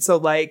didn't. So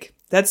like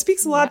that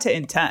speaks a lot to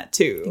intent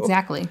too.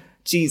 Exactly.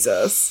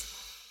 Jesus.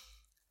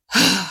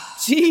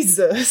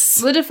 Jesus.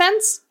 The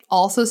defense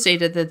also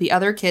stated that the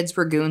other kids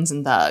were goons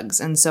and thugs,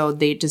 and so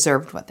they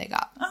deserved what they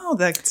got. Oh,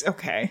 that's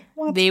okay.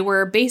 What? They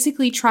were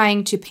basically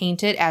trying to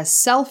paint it as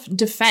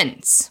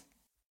self-defense.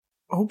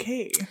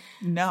 Okay.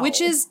 No.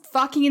 Which is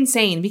fucking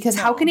insane, because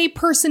how can a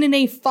person in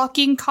a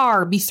fucking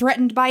car be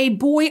threatened by a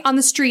boy on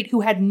the street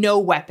who had no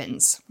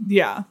weapons?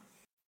 Yeah.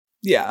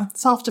 Yeah.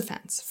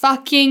 Self-defense.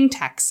 Fucking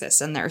Texas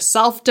and their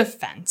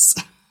self-defense.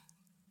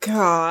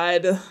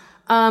 God.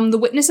 The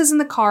witnesses in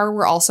the car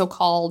were also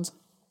called,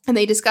 and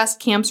they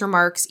discussed Camp's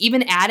remarks,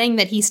 even adding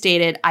that he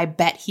stated, "I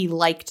bet he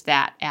liked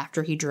that,"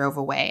 after he drove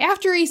away.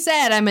 After he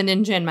said, "I'm a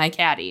ninja in my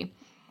caddy."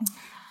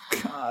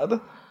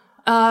 God.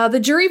 The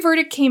jury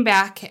verdict came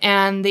back,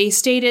 and they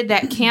stated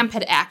that Camp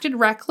had acted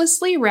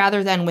recklessly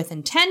rather than with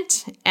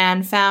intent,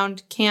 and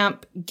found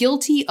Camp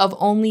guilty of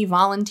only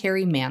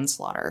voluntary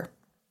manslaughter.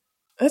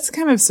 That's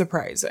kind of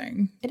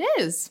surprising. It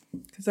is.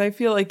 Because I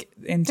feel like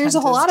intent There's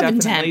a whole lot of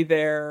definitely intent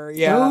there.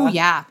 Yeah. Oh,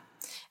 yeah.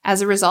 As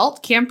a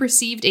result, Camp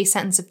received a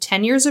sentence of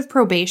 10 years of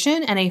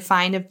probation and a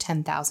fine of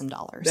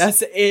 $10,000.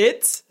 That's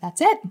it?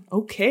 That's it.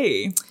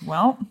 Okay.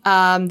 Well.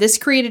 This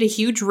created a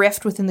huge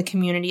rift within the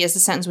community as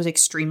the sentence was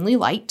extremely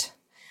light.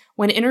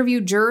 When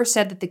interviewed, jurors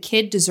said that the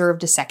kid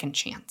deserved a second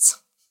chance.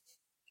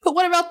 But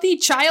what about the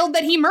child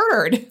that he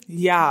murdered?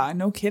 Yeah,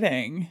 no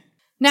kidding.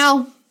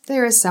 Now,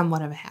 there is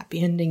somewhat of a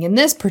happy ending. In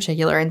this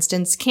particular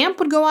instance, Camp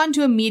would go on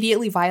to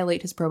immediately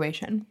violate his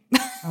probation.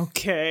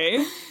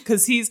 Okay.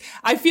 Because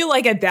I feel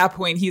like at that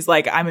point, he's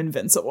like, I'm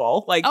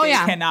invincible. Like, they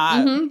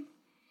cannot. Mm-hmm.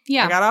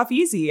 Yeah. I got off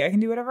easy. I can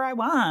do whatever I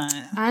want.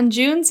 On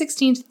June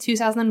 16th,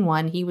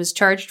 2001, he was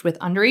charged with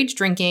underage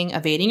drinking,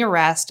 evading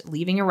arrest,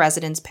 leaving a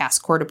residence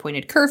past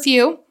court-appointed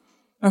curfew.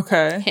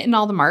 Okay. Hitting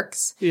all the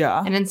marks.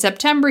 Yeah. And in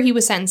September, he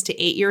was sentenced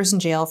to 8 years in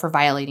jail for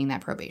violating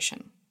that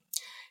probation.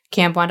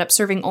 Camp wound up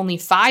serving only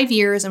 5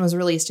 years and was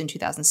released in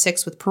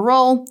 2006 with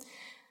parole.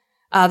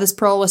 This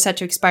parole was set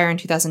to expire in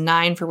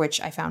 2009, for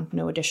which I found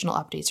no additional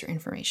updates or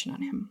information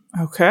on him.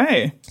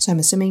 Okay. So I'm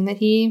assuming that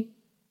he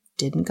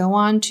didn't go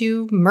on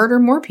to murder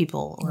more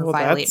people or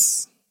violate.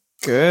 That's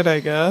good, I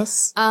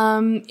guess. In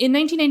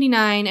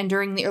 1999 and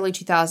during the early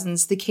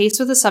 2000s, the case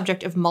was the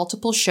subject of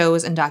multiple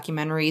shows and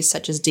documentaries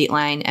such as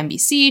Dateline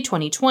NBC,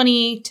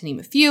 2020, to name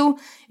a few.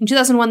 In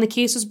 2001, the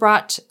case was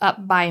brought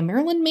up by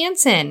Marilyn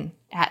Manson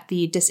at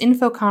the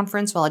Disinfo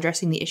conference while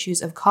addressing the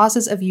issues of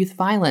causes of youth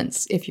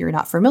violence. If you're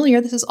not familiar,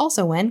 this is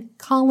also when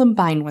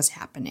Columbine was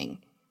happening.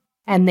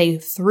 And they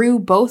threw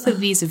both of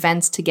these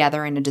events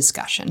together in a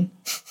discussion.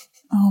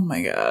 Oh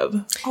my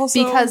God.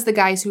 Also, because the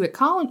guys who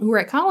were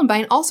at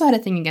Columbine also had a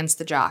thing against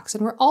the jocks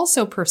and were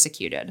also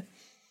persecuted.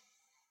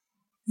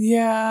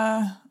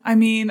 Yeah. I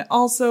mean,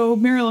 also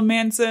Marilyn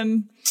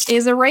Manson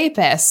is a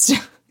rapist.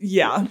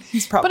 Yeah,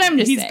 he's probably. But I'm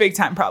just he's saying, big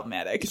time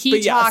problematic.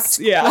 He talked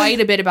quite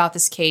a bit about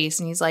this case,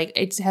 and he's like,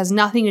 it has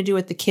nothing to do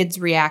with the kids'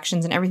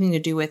 reactions and everything to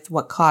do with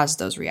what caused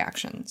those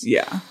reactions.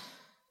 Yeah,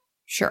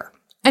 sure.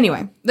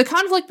 Anyway, the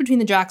conflict between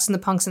the jocks and the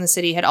punks in the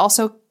city had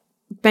also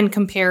been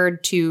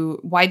compared to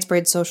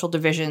widespread social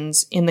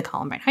divisions in the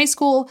Columbine High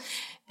School.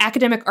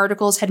 Academic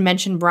articles had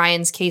mentioned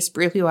Brian's case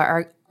briefly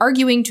while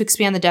arguing to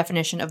expand the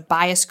definition of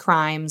bias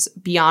crimes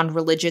beyond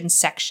religion,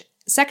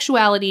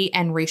 sexuality,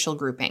 and racial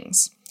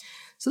groupings.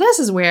 So this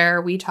is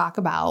where we talk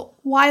about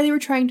why they were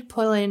trying to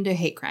pull it into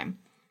hate crime.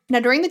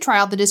 Now, during the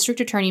trial, the district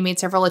attorney made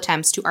several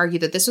attempts to argue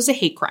that this was a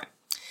hate crime.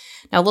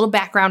 Now, a little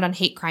background on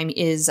hate crime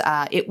is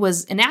it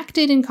was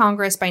enacted in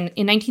Congress in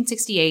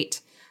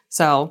 1968.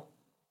 So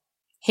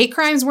hate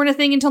crimes weren't a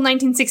thing until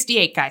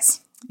 1968,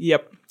 guys.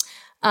 Yep.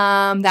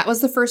 That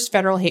was the first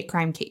federal hate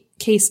crime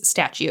case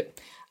statute.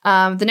 The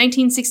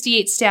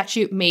 1968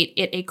 statute made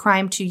it a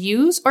crime to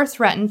use or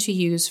threaten to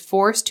use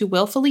force to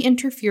willfully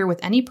interfere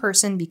with any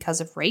person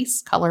because of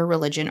race, color,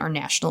 religion, or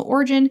national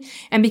origin,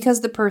 and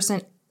because the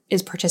person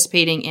is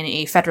participating in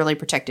a federally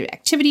protected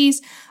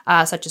activities,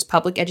 such as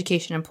public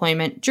education,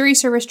 employment, jury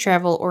service,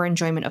 travel, or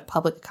enjoyment of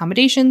public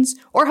accommodations,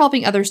 or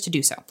helping others to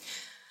do so.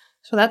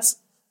 So that's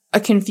a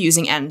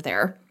confusing end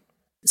there.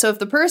 So if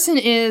the person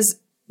is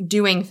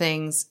doing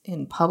things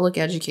in public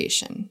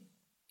education,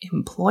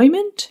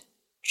 employment,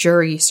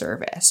 jury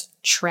service,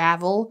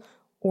 travel,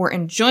 or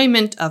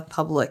enjoyment of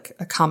public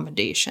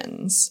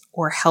accommodations,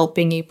 or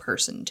helping a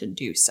person to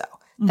do so.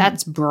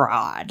 That's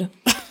broad.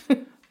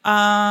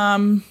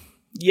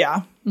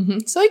 Yeah.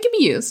 So it can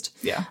be used.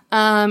 Yeah.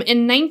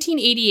 In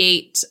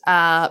 1988,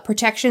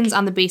 protections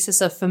on the basis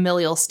of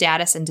familial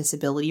status and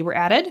disability were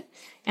added.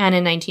 And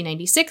in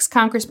 1996,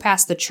 Congress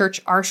passed the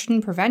Church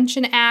Arson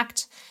Prevention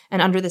Act.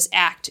 And under this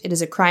act, it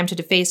is a crime to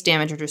deface,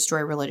 damage, or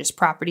destroy religious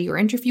property or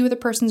interfere with a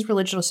person's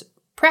religious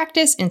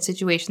practice in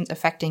situations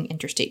affecting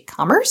interstate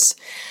commerce.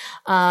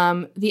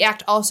 The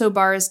act also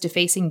bars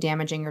defacing,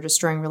 damaging, or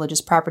destroying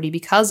religious property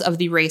because of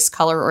the race,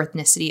 color, or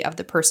ethnicity of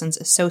the persons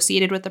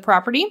associated with the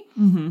property.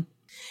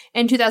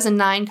 In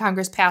 2009,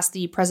 Congress passed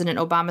the President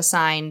Obama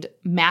signed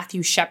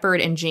Matthew Shepard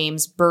and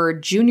James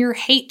Byrd Jr.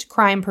 Hate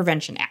Crime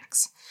Prevention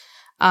Acts.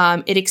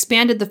 It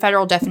expanded the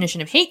federal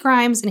definition of hate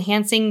crimes,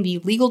 enhancing the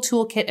legal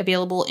toolkit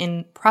available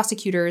in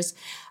prosecutors,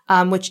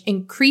 which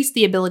increased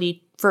the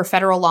ability for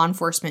federal law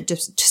enforcement to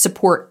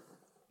support,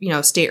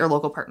 state or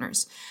local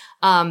partners.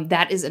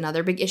 That is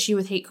another big issue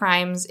with hate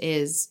crimes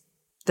is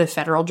the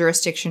federal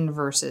jurisdiction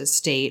versus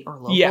state or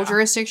local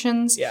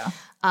jurisdictions. Yeah.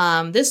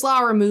 This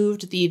law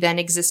removed the then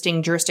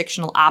existing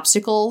jurisdictional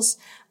obstacles.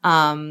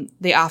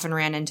 They often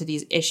ran into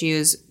these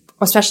issues,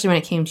 especially when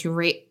it came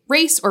to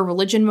race or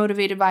religion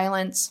motivated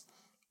violence.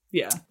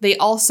 Yeah. They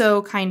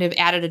also kind of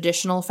added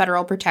additional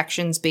federal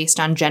protections based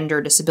on gender,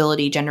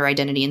 disability, gender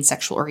identity, and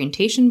sexual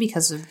orientation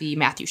because of the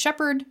Matthew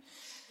Shepard.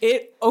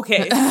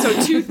 Okay,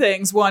 so two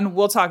things. One,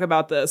 we'll talk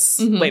about this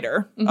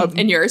later.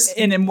 And yours.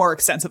 And more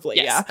extensively,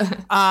 yes.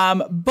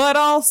 yeah. But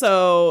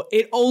also,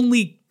 it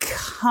only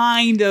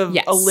kind of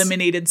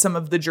eliminated some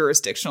of the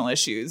jurisdictional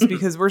issues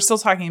because we're still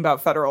talking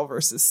about federal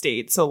versus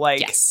state. So,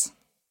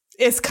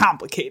 it's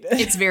complicated.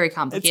 It's very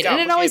complicated. And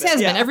it always has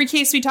been. Every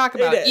case we talk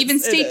about, even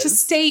state to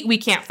state, we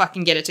can't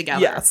fucking get it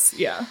together. Yes,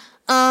 yeah.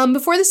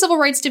 Before the Civil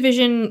Rights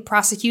Division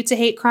prosecutes a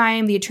hate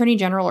crime, the Attorney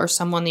General or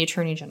someone the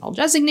Attorney General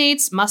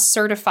designates must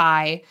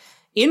certify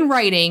in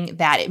writing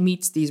that it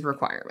meets these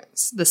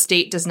requirements. The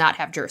state does not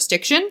have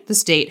jurisdiction. The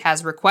state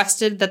has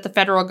requested that the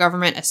federal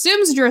government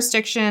assumes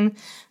jurisdiction.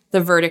 The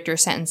verdict or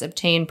sentence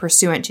obtained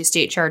pursuant to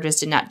state charges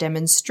did not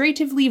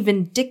demonstratively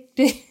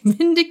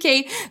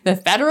vindicate the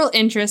federal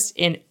interest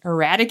in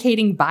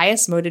eradicating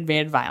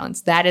bias-motivated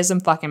violence. That is a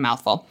fucking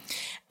mouthful.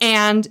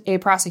 And a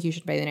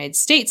prosecution by the United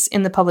States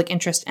in the public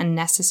interest and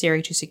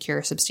necessary to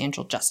secure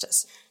substantial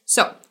justice.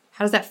 So,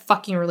 how does that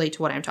fucking relate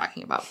to what I'm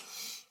talking about?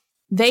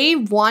 They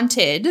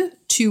wanted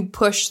to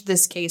push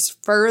this case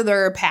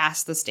further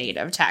past the state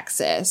of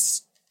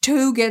Texas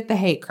to get the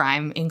hate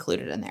crime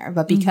included in there.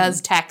 But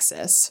because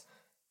Texas...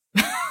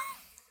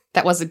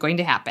 that wasn't going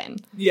to happen.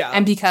 Yeah.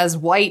 And because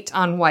white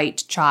on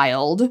white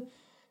child,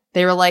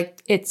 they were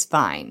like, it's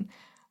fine.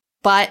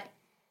 But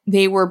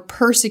they were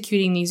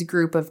persecuting these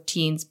group of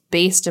teens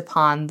based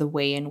upon the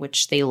way in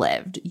which they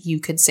lived. You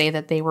could say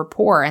that they were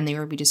poor and they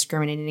would be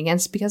discriminated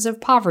against because of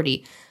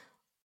poverty.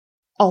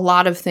 A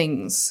lot of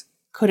things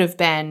could have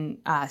been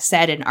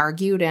said and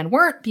argued and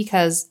weren't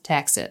because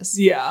Texas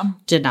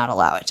did not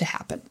allow it to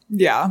happen.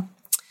 Yeah.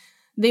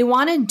 They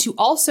wanted to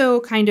also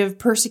kind of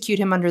persecute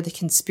him under the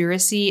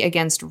conspiracy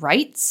against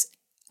rights,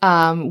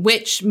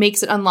 which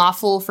makes it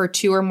unlawful for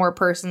two or more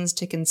persons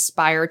to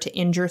conspire to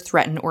injure,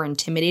 threaten, or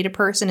intimidate a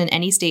person in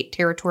any state,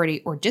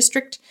 territory, or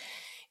district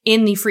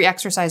in the free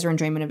exercise or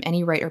enjoyment of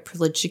any right or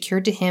privilege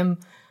secured to him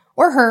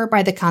or her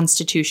by the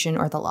Constitution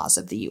or the laws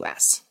of the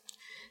U.S.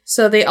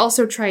 So they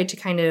also tried to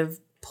kind of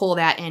pull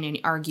that in and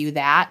argue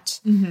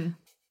that.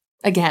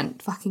 Again,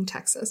 fucking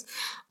Texas.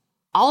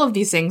 All of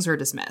these things were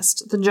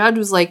dismissed. The judge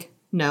was like,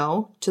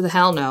 no, to the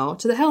hell no,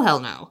 to the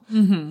hell no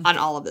on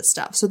all of this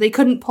stuff. So they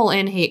couldn't pull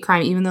in hate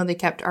crime even though they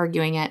kept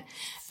arguing it.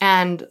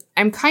 And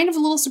I'm kind of a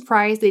little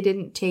surprised they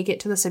didn't take it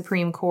to the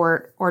Supreme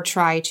Court or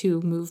try to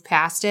move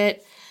past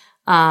it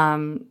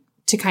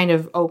to kind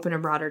of open a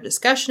broader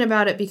discussion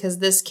about it because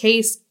this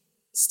case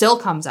still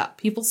comes up.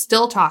 People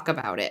still talk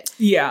about it.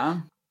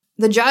 Yeah.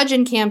 The judge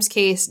in Camp's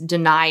case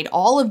denied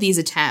all of these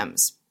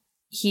attempts.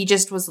 He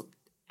just was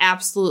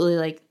absolutely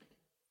like,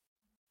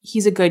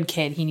 he's a good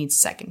kid. He needs a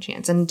second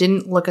chance and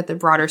didn't look at the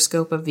broader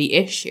scope of the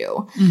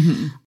issue.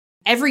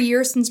 Every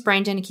year since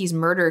Brian Dennehy's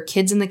murder,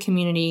 kids in the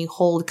community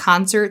hold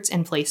concerts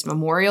and place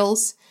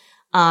memorials.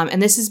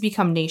 And this has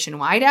become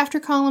nationwide after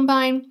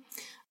Columbine.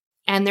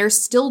 And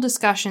there's still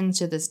discussions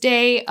to this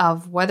day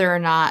of whether or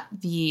not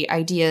the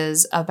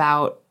ideas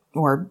about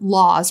or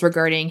laws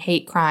regarding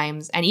hate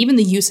crimes and even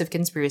the use of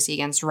conspiracy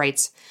against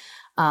rights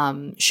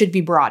should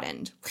be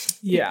broadened.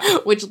 Yeah.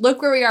 Which,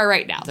 look where we are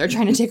right now. They're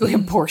trying to take away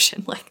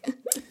abortion. Like,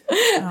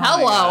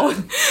 hello.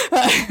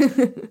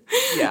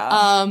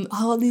 Yeah.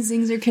 All of these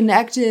things are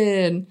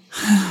connected.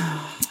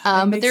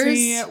 But there's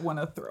me want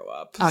to throw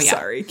up. Oh, yeah.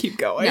 Sorry, keep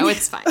going. No,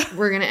 it's fine.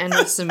 We're going to end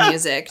with some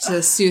music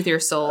to soothe your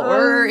soul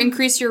or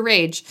increase your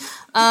rage.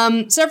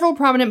 Several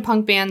prominent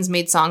punk bands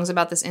made songs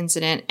about this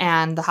incident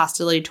and the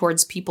hostility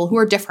towards people who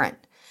are different.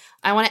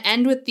 I want to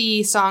end with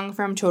the song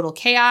from Total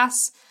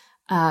Chaos,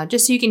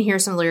 just so you can hear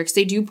some lyrics.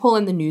 They do pull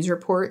in the news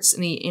reports in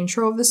the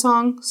intro of the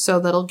song, so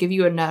that'll give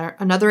you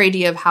another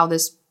idea of how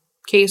this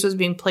case was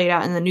being played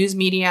out in the news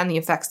media and the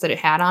effects that it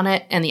had on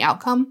it and the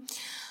outcome.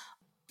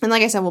 And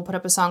like I said, we'll put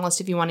up a song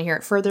list if you want to hear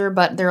it further,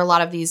 but there are a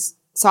lot of these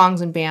songs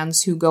and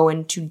bands who go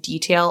into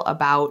detail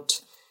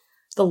about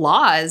the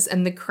laws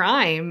and the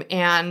crime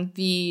and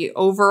the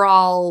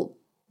overall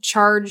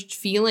charged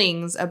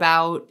feelings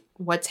about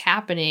what's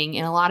happening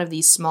in a lot of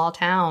these small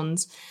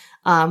towns,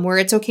 where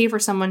it's okay for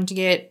someone to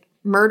get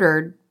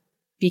murdered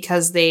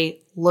because they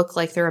look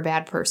like they're a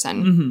bad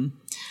person. Mm-hmm.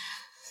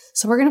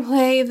 So we're going to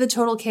play the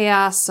Total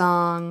Chaos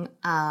song.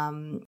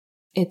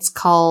 It's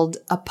called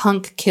A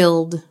Punk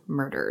Killed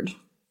Murdered.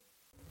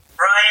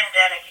 Brian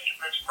Dennehy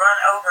was run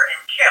over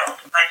and killed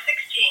by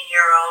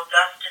 16-year-old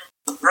Dustin.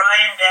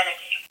 Brian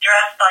Dennehy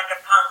dressed like a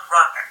punk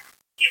rocker.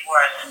 He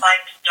wore a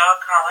spiked dog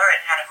collar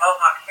and had a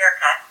mohawk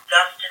haircut.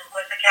 Dustin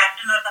was the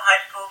captain of the high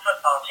school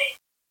football team.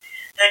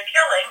 The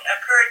killing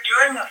occurred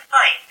during a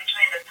fight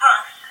between the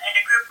punks and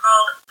a group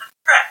called the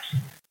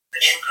Preps,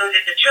 which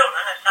included the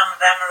children of some of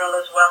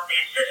Amarillo's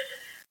wealthiest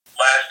citizens.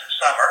 Last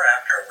summer,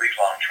 after a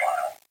week-long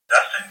trial,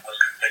 Dustin was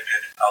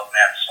convicted of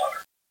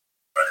manslaughter,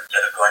 but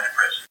instead of going to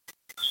prison,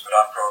 put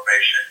on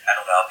probation and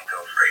allowed to go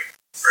free.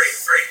 Free.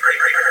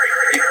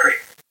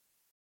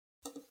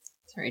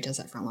 Sorry, it does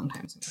that for a long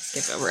time, so I'm going to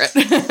skip over it.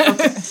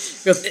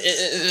 It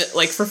goes,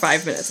 like, for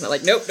 5 minutes, and I'm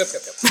like, nope.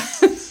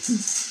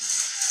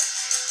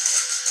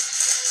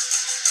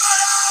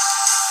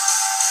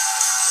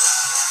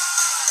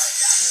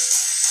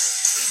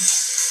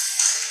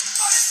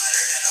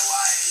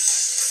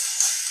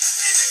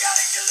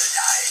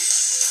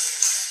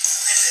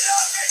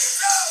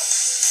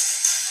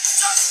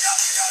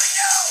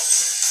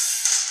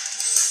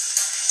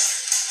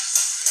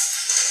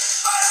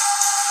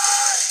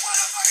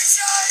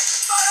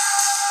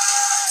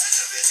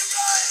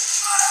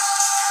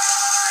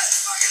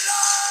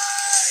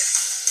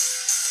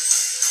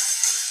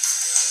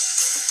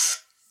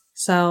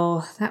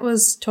 So that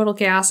was Total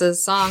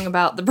Chaos's song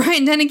about the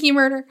Brian Dennehy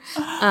murder.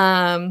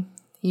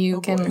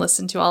 You can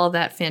listen to all of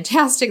that.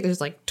 Fantastic.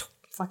 There's like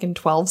fucking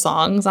 12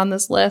 songs on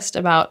this list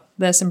about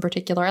this in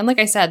particular. And like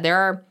I said, there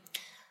are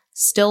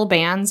still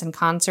bands and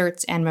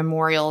concerts and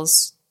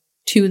memorials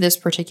to this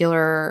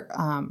particular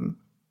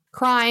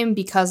crime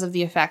because of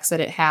the effects that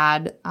it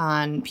had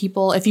on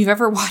people. If you've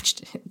ever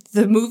watched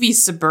the movie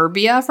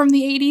Suburbia from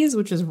the 80s,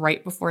 which was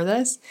right before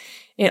this,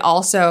 it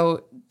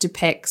also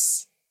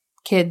depicts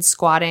kids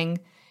squatting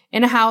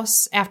in a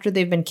house after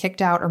they've been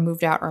kicked out or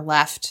moved out or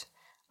left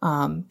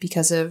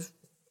because of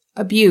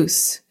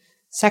abuse,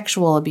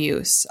 sexual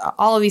abuse,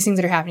 all of these things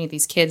that are happening to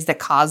these kids that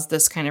cause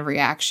this kind of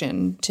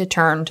reaction to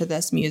turn to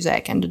this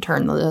music and to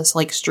turn to this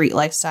like street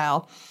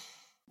lifestyle.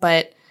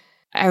 But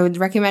I would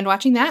recommend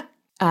watching that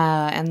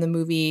and the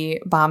movie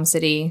Bomb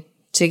City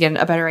to get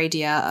a better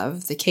idea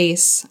of the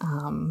case.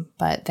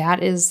 But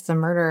that is the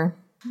murder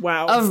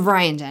of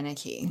Brian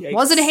Dennehy. Yikes.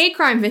 Was it a hate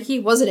crime, Vicky?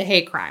 Was it a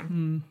hate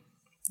crime?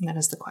 And that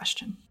is the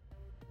question.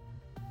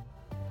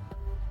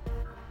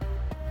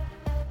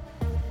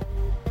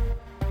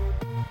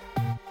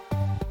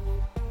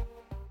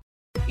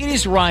 It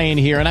is Ryan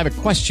here, and I have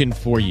a question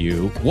for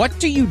you. What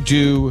do you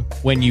do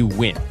when you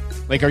win?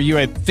 Like, are you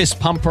a fist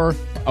pumper,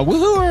 a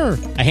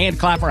woohooer, a hand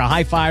clapper, a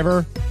high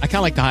fiver? I kind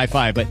of like the high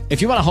five, but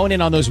if you want to hone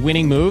in on those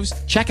winning moves,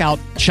 check out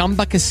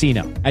Chumba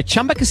Casino. At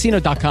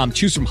ChumbaCasino.com,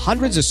 choose from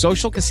hundreds of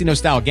social casino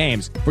style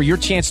games for your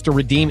chance to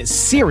redeem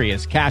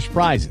serious cash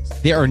prizes.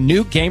 There are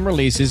new game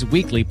releases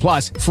weekly,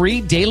 plus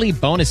free daily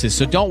bonuses.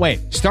 So don't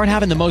wait. Start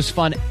having the most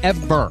fun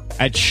ever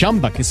at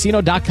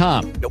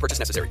ChumbaCasino.com. No purchase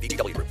necessary.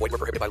 VGW. Void where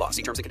prohibited by law.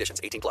 See terms and conditions.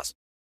 18+.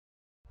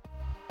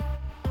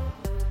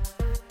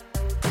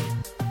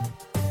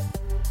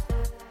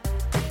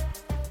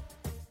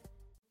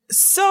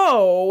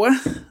 So,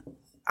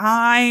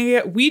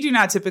 we do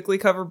not typically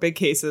cover big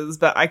cases,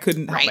 but I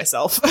couldn't help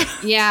myself.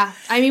 Yeah.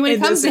 I mean, when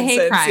it comes to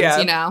hate crimes,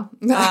 you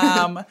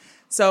know.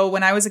 So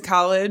when I was in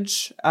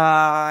college,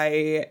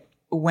 I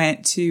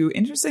went to,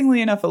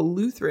 interestingly enough, a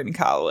Lutheran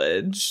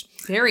college.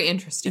 Very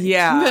interesting.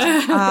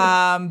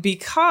 Yeah.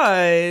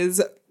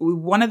 Because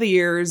one of the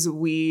years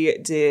we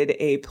did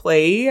a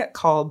play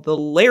called The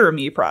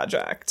Laramie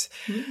Project,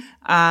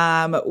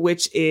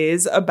 which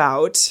is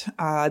about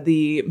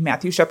the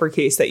Matthew Shepard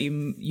case that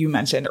you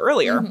mentioned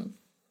earlier.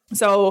 Mm-hmm.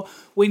 So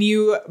when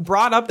you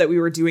brought up that we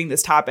were doing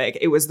this topic,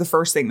 it was the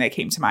first thing that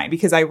came to mind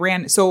because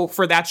so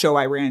for that show,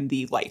 I ran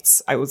the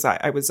lights. I was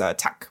a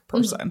tech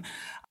person.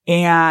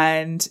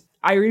 And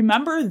I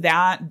remember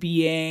that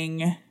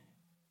being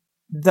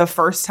the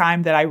first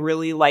time that I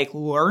really like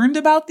learned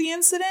about the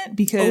incident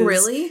because Oh,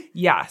 really?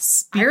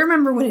 Yes. I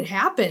remember when it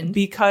happened.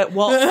 Because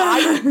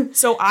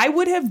I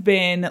would have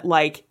been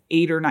like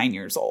 8 or 9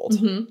 years old.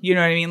 Mm-hmm. You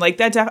know what I mean? Like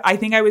that I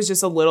think I was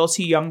just a little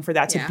too young for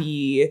that to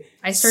be.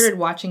 I started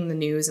watching the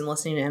news and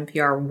listening to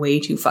NPR way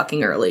too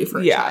fucking early for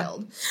a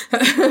child.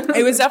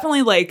 It was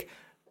definitely like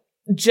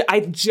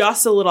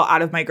just a little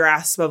out of my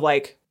grasp of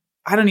like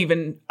I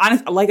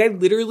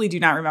literally do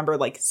not remember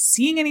like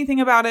seeing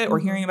anything about it or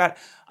hearing about it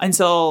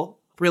until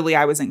really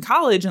I was in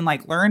college and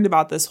like learned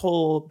about this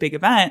whole big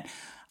event,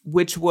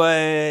 which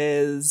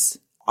was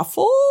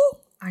awful.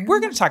 We're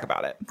going to talk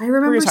about it. I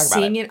remember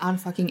seeing it on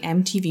fucking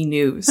MTV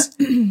News.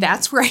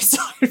 That's where I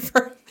saw it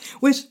first,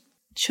 which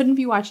shouldn't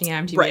be watching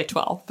MTV at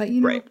 12, but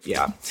you know. Right,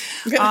 yeah.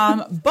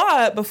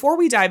 But before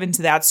we dive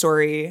into that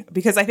story,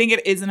 because I think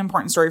it is an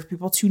important story for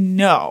people to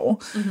know,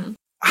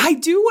 I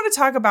do want to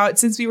talk about,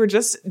 since we were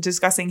just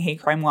discussing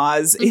hate crime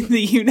laws in the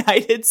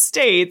United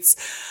States,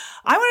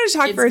 I want to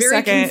talk for a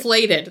second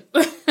conflated.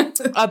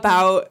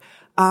 about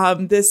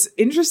this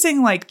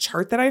interesting like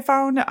chart that I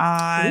found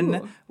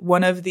on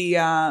one of the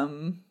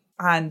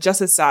on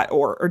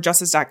justice.org or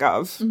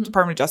justice.gov,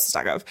 Department of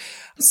Justice.gov.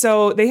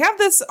 So they have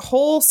this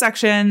whole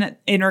section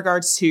in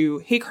regards to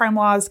hate crime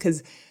laws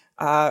because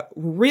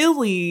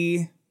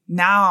really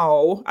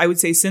now, I would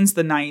say since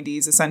the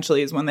 90s,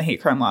 essentially, is when the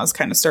hate crime laws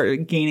kind of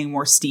started gaining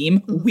more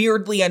steam.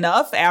 Weirdly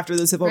enough, after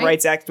the Civil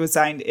Rights Act was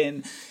signed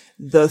in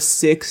the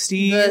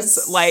 60s.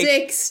 The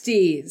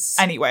 60s.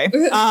 Anyway.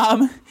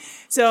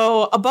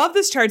 So above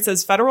this chart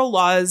says federal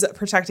laws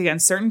protect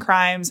against certain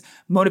crimes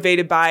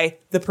motivated by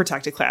the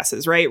protected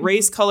classes, right?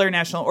 Race, color,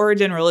 national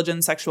origin,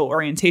 religion, sexual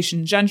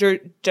orientation, gender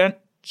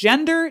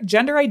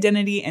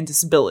identity, and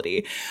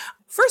disability.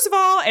 First of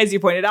all, as you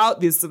pointed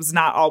out, this was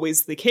not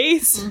always the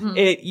case.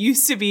 It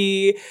used to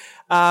be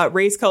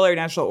race, color,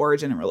 national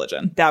origin, and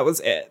religion. That was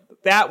it.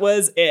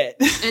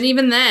 And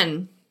even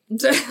then.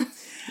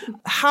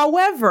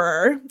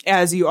 However,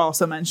 as you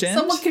also mentioned.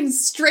 Someone can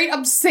straight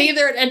up say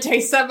they're an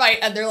anti-Semite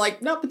and they're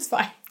like, nope, it's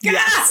fine.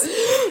 Yes.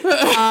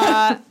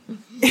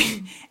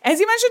 As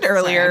you mentioned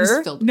earlier.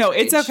 Sorry,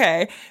 it's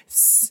okay.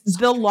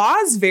 The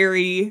laws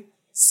vary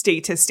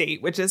state to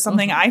state, which is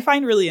something I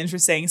find really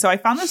interesting. So I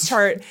found this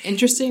chart.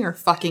 Interesting or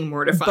fucking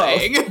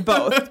mortifying?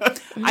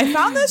 Both. I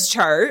found this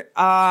chart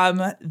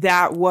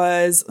that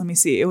was, let me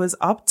see, it was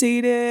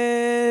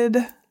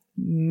updated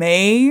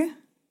May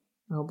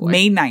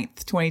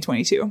 9th,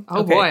 2022.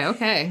 Oh boy,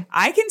 okay.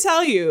 I can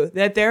tell you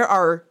that there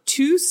are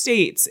 2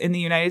 states in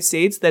the United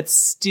States that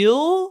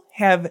still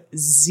have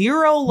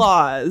 0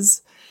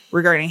 laws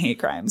regarding hate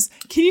crimes.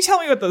 Can you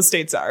tell me what those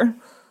states are?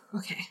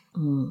 Okay.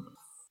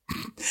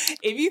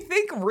 If you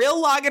think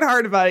real long and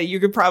hard about it, you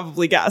could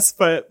probably guess,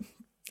 but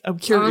I'm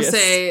curious. I'm going to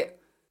say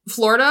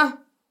Florida?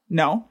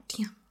 No.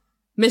 Damn.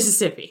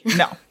 Mississippi?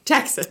 No.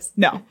 Texas?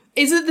 No.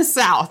 Is it the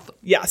South?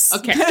 Yes.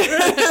 Okay.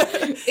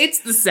 It's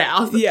the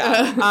South.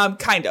 Yeah.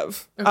 Kind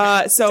of.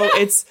 Okay. So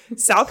it's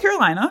South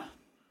Carolina.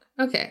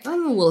 Okay. That's a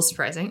little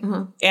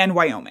surprising. And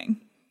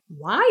Wyoming.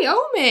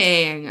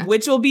 Wyoming.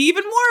 Which will be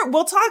even more,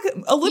 we'll talk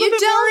a little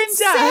bit more in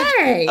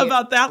depth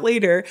about that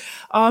later.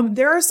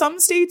 There are some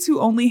states who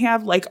only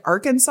have, like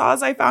Arkansas,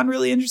 I found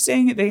really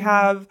interesting. They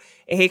have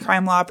a hate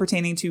crime law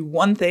pertaining to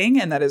one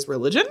thing, and that is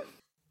religion.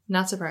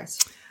 Not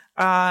surprised.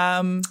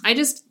 I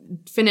just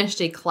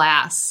finished a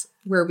class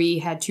where we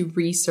had to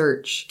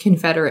research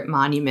Confederate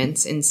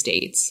monuments in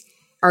states.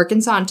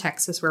 Arkansas and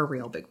Texas were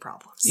real big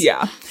problems.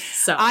 Yeah.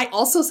 So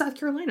also South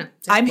Carolina.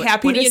 I'm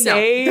happy to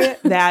say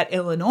that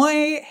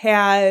Illinois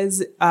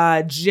has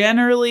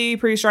generally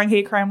pretty strong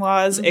hate crime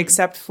laws,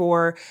 except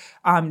for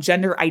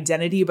gender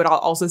identity. But I'll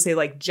also say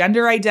like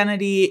gender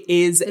identity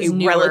is a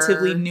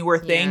relatively newer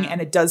thing,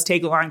 and it does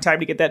take a long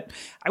time to get that.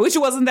 I wish it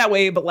wasn't that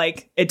way, but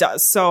like it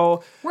does.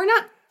 So we're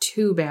not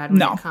too bad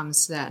when it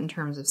comes to that in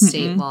terms of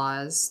state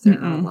laws.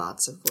 There are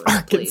lots of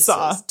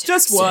Arkansas, places.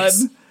 just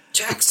one.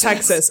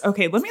 Texas.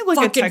 Okay, let me look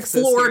at Texas.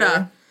 Florida.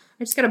 Here.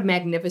 I just got a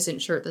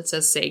magnificent shirt that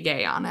says "Say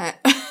Gay" on it.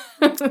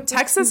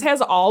 Texas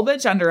has all but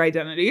gender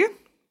identity,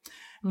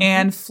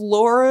 and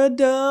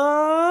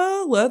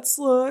Florida. Let's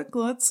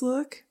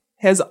look.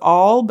 Has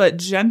all but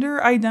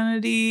gender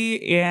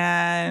identity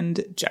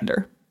and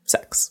gender,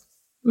 sex.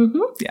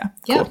 Yeah.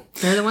 Cool.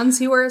 They're the ones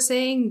who are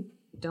saying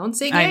don't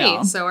say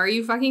gay. So are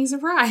you fucking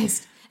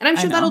surprised? And I'm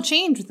sure that'll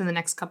change within the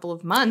next couple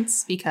of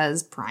months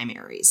because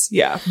primaries.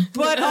 Yeah.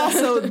 But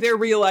also they're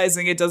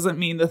realizing it doesn't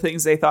mean the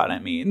things they thought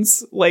it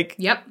means. Like,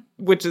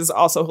 which is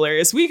also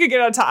hilarious. We could get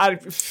on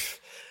top.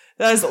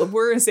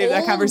 We're going to save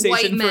that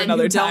conversation for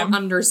another time. Don't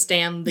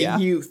understand the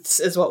youths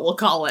is what we'll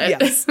call it.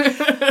 Yes.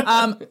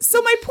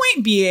 So my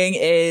point being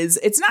is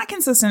it's not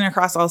consistent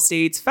across all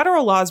states.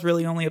 Federal laws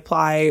really only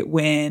apply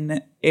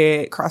when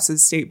it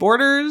crosses state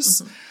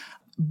borders.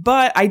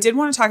 But I did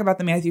want to talk about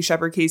the Matthew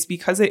Shepard case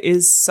because it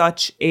is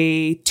such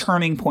a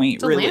turning point,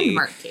 It's a really.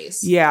 landmark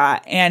case. Yeah.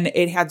 And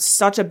it had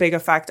such a big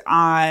effect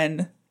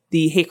on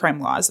the hate crime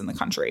laws in the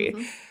country.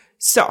 Mm-hmm.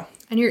 So.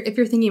 And if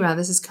you're thinking about it,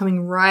 this is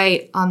coming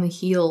right on the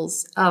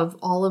heels of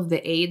all of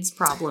the AIDS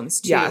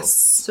problems, too. Yes.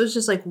 So it's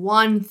just like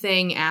one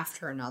thing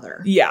after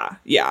another. Yeah.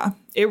 Yeah.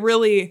 It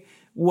really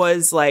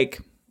was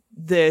like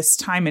this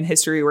time in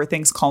history where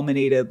things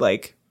culminated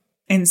like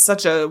in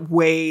such a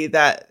way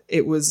that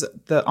it was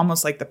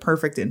almost like the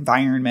perfect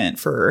environment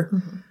for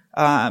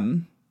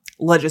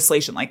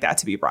legislation like that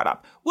to be brought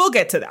up. We'll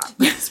get to that.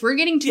 Yes, we're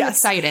getting too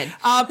excited.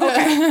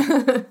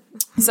 Okay.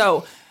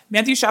 So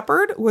Matthew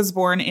Shepard was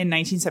born in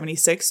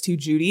 1976 to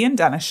Judy and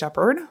Dennis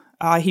Shepard.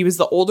 He was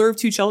the older of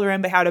two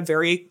children, but had a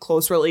very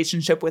close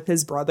relationship with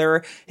his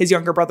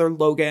younger brother,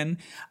 Logan.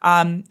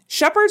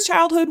 Shepard's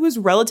childhood was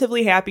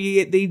relatively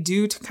happy. They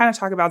do kind of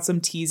talk about some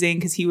teasing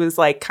because he was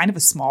like kind of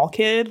a small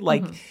kid,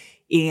 like,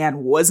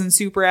 and wasn't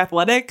super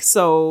athletic.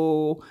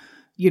 So,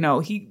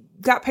 he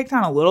got picked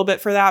on a little bit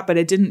for that, but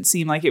it didn't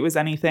seem like it was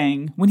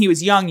anything when he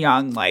was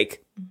young,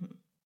 like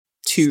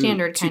too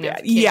standard too kind bad.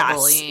 of kid Yes.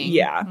 bullying.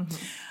 Yeah.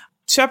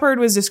 Shepard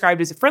was described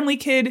as a friendly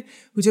kid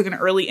who took an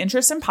early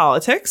interest in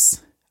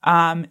politics.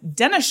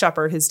 Dennis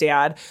Shepard, his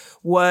dad,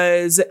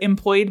 was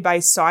employed by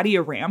Saudi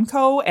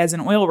Aramco as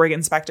an oil rig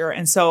inspector.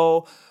 And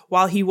so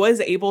while he was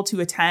able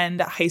to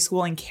attend high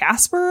school in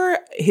Casper,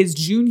 his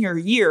junior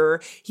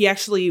year, he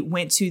actually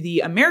went to the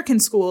American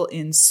school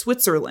in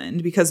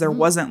Switzerland because there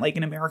wasn't like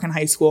an American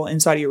high school in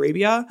Saudi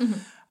Arabia.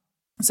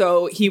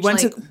 So he went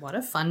to... What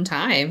a fun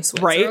time.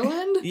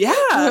 Switzerland?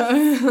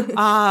 Right?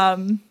 Yeah.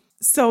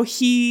 So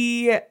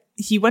he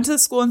went to the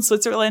school in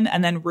Switzerland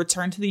and then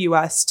returned to the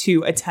U.S.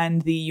 to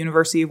attend the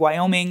University of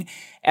Wyoming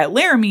at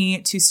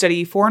Laramie to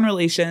study foreign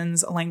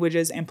relations,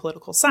 languages, and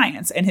political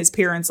science. And his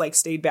parents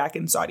stayed back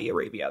in Saudi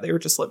Arabia. They were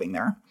just living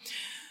there.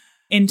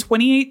 In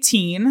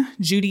 2018,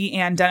 Judy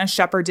and Dennis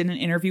Shepard did an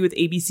interview with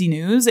ABC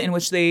News in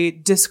which they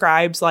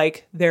described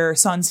their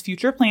son's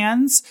future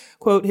plans.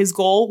 Quote, his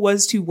goal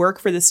was to work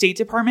for the State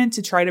Department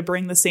to try to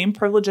bring the same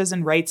privileges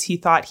and rights he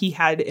thought he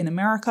had in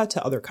America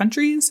to other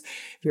countries.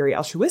 Very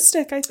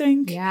altruistic, I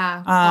think.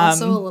 Yeah.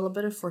 Also a little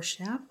bit of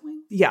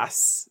foreshadowing.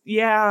 Yes.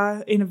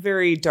 Yeah. In a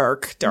very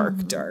dark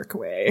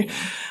way.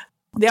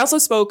 They also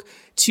spoke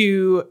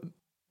to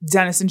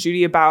Dennis and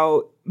Judy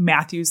about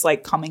Matthew's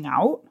coming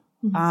out.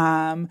 He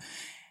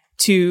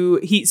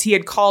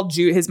had called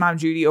his mom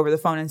Judy over the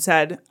phone and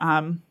said,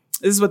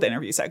 this is what the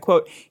interview said,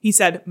 quote, he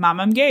said, "Mom,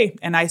 I'm gay."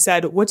 And I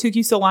said, "What took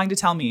you so long to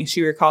tell me?"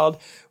 She recalled,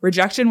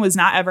 "Rejection was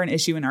not ever an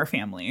issue in our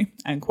family,"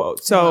 end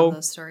qute. So I love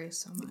those stories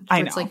so much.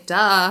 I know. It's like,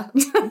 duh.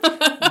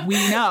 We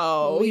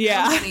know.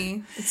 Yeah.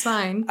 Honey. It's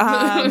fine.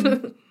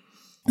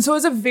 So it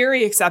was a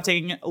very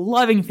accepting,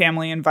 loving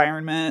family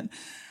environment.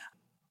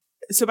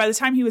 So by the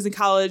time he was in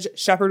college,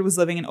 Shepard was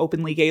living an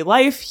openly gay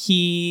life.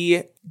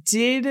 There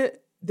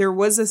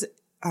was this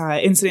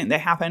incident that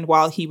happened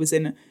while he was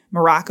in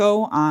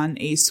Morocco on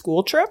a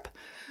school trip.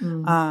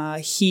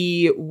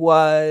 He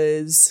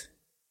was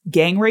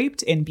gang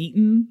raped and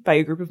beaten by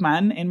a group of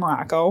men in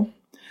Morocco.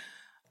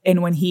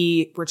 And when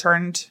he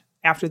returned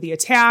after the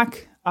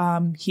attack,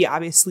 he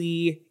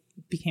obviously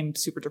became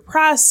super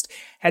depressed,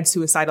 had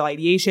suicidal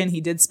ideation.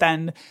 He did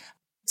spend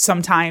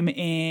some time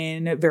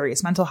in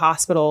various mental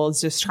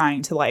hospitals just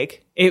trying to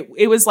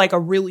it was a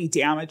really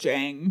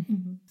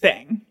damaging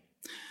thing.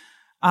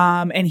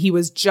 And he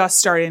was just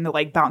starting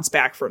to bounce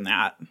back from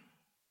that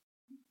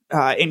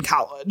in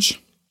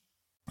college.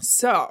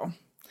 So,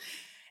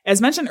 as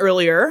mentioned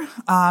earlier,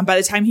 by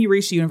the time he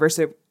reached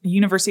the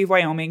University of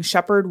Wyoming,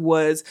 Shepard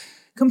was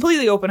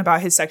completely open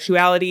about his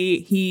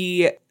sexuality.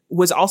 He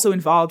was also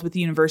involved with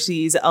the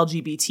university's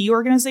LGBT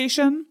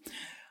organization.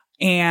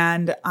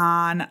 And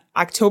on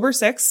October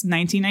 6,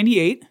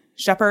 1998,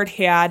 Shepard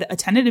had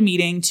attended a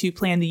meeting to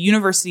plan the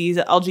university's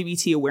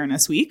LGBT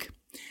Awareness Week.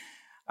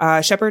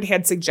 Shepard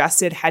had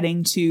suggested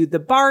heading to the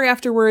bar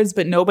afterwards,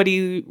 but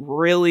nobody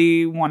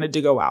really wanted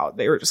to go out.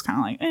 They were just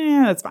kind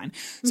of that's fine.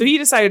 So he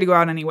decided to go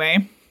out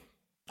anyway.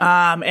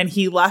 And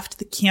he left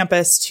the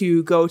campus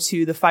to go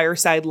to the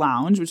Fireside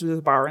Lounge, which was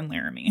a bar in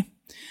Laramie.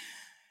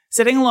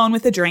 Sitting alone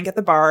with a drink at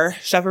the bar,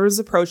 Shepard was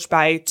approached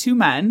by two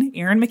men,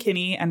 Aaron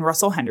McKinney and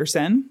Russell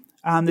Henderson.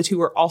 The two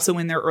were also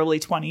in their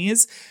early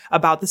 20s,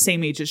 about the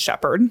same age as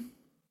Shepard.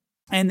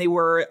 And they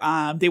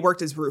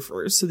worked as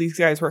roofers. So these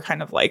guys were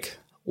kind of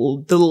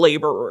the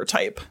laborer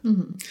type.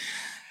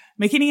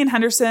 McKinney and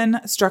Henderson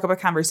struck up a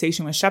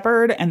conversation with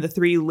Shepard, and the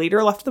three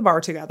later left the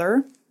bar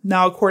together.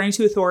 Now, according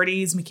to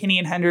authorities, McKinney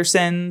and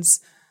Henderson's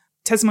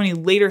testimony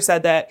later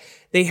said that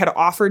they had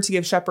offered to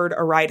give Shepard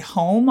a ride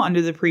home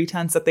under the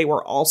pretense that they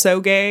were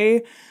also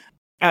gay.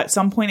 At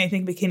some point, I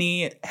think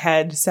McKinney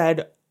had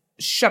said,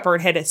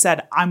 Shepard had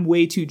said, "I'm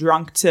way too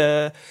drunk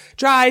to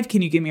drive.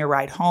 Can you give me a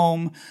ride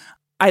home?"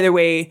 Either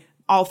way,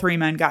 all three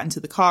men got into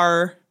the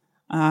car.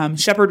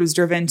 Shepard was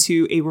driven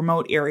to a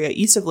remote area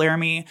east of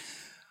Laramie,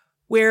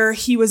 where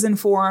he was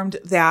informed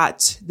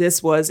that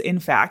this was, in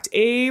fact,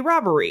 a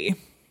robbery.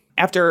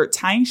 After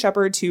tying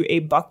Shepard to a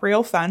buck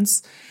rail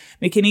fence,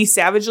 McKinney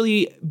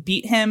savagely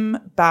beat him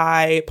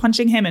by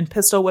punching him and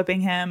pistol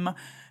whipping him,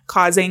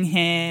 causing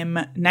him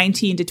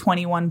 19 to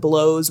 21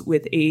 blows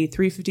with a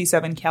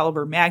 .357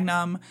 caliber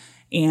Magnum,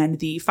 and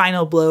the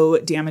final blow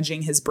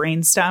damaging his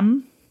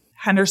brainstem.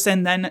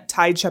 Henderson then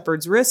tied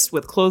Shepard's wrist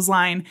with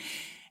clothesline,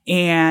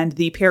 and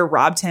the pair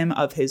robbed him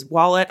of his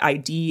wallet,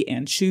 ID,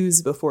 and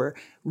shoes before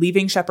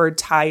leaving Shepard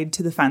tied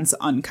to the fence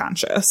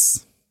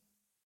unconscious.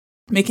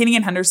 McKinney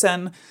and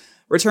Henderson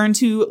returned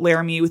to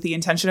Laramie with the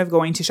intention of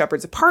going to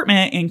Shepard's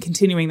apartment and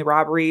continuing the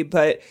robbery,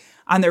 but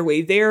on their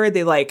way there,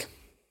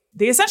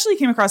 they essentially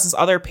came across this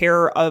other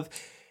pair of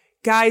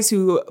guys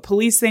who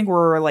police think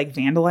were like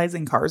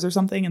vandalizing cars or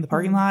something in the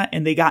parking lot,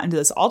 and they got into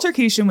this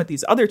altercation with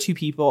these other two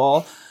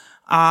people.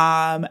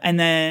 And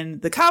then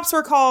the cops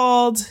were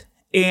called,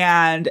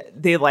 and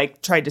they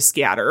tried to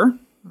scatter.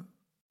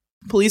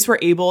 Police were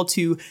able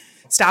to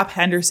stop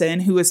Henderson,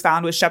 who was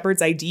found with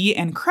Shepard's ID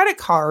and credit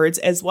cards,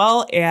 as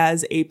well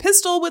as a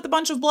pistol with a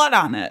bunch of blood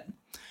on it.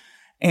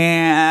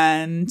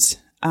 And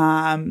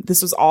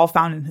this was all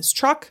found in his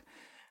truck.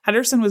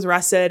 Henderson was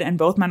arrested, and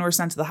both men were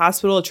sent to the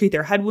hospital to treat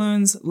their head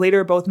wounds.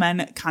 Later, both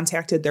men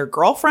contacted their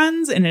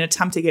girlfriends in an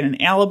attempt to get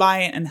an alibi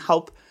and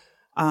help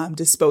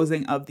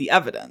disposing of the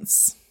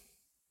evidence.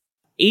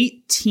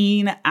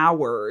 18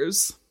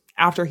 hours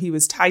after he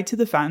was tied to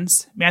the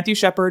fence, Matthew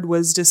Shepard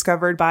was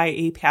discovered by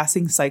a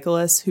passing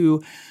cyclist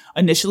who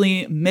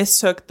initially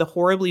mistook the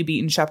horribly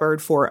beaten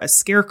Shepard for a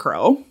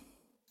scarecrow.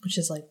 Which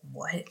is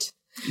what?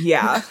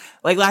 Yeah.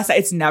 Last night,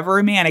 it's never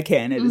a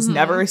mannequin. It is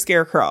never a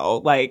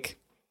scarecrow.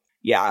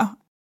 Yeah.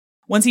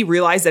 Once he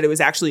realized that it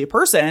was actually a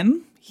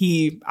person,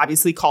 he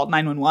obviously called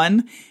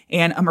 911,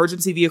 and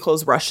emergency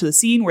vehicles rushed to the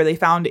scene where they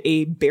found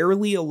a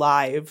barely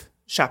alive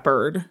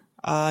Shepard.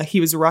 He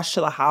was rushed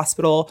to the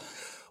hospital,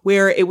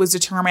 where it was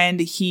determined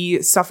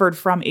he suffered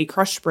from a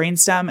crushed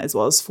brainstem as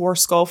well as 4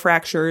 skull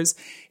fractures.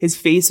 His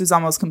face was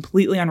almost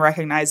completely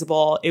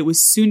unrecognizable. It was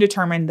soon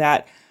determined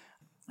that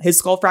his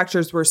skull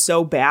fractures were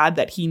so bad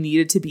that he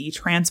needed to be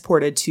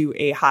transported to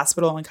a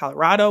hospital in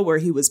Colorado, where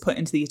he was put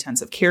into the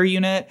intensive care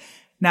unit.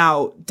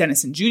 Now,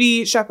 Dennis and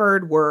Judy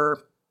Shepard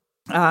were,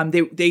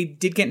 they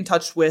did get in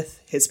touch with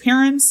his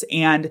parents,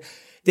 and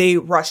they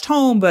rushed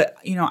home, but,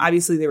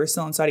 obviously they were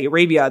still in Saudi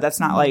Arabia. That's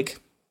not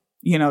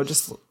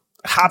just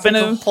hop in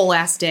a whole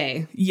ass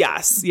day.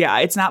 Yes. Yeah.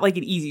 It's not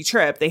an easy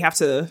trip. They have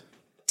to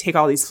take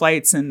all these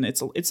flights, and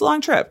it's a long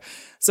trip.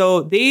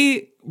 So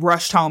they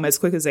rushed home as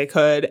quick as they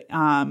could.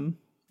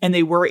 And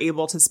they were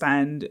able to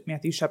spend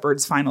Matthew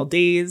Shepard's final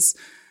days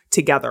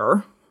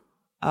together.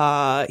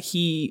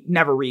 He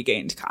never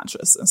regained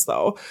consciousness,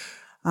 though,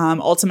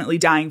 ultimately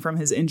dying from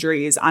his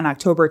injuries on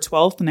October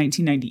 12th,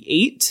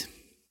 1998.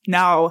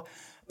 Now,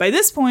 by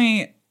this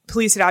point,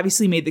 police had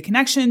obviously made the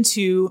connection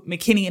to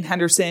McKinney and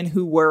Henderson,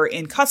 who were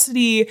in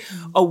custody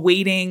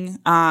awaiting.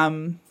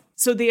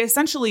 So they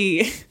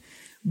essentially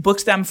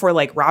booked them for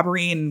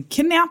robbery and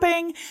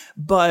kidnapping.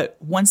 But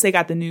once they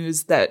got the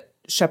news that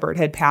Shepard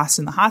had passed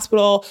in the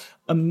hospital,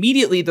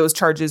 immediately those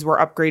charges were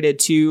upgraded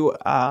to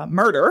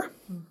murder,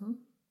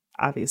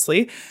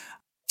 obviously,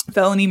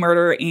 felony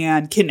murder,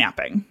 and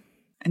kidnapping.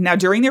 And now,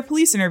 during their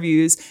police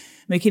interviews,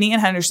 McKinney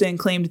and Henderson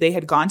claimed they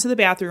had gone to the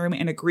bathroom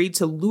and agreed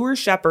to lure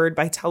Shepard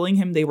by telling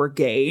him they were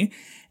gay,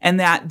 and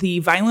that the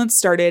violence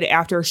started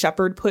after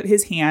Shepard put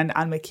his hand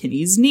on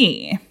McKinney's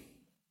knee.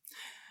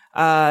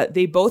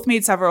 They both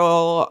made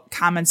several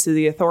comments to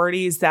the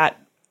authorities that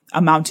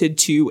amounted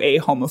to a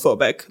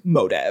homophobic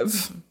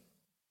motive.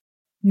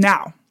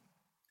 Now,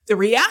 the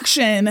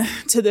reaction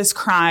to this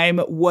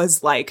crime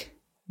was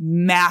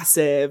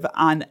massive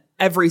on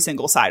every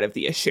single side of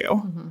the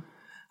issue.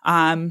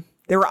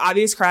 There were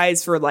obvious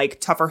cries for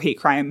tougher hate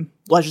crime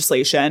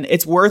legislation.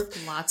 It's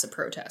worth lots of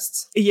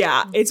protests.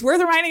 Yeah, it's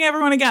worth reminding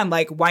everyone again,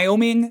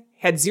 Wyoming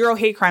had 0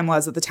 hate crime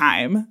laws at the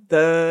time.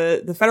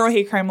 The federal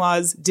hate crime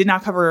laws did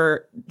not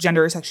cover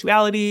gender or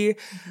sexuality.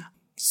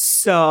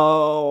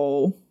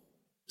 So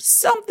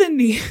something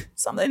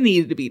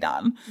needed to be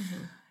done.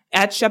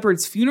 At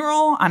Shepard's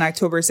funeral on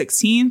October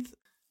 16th,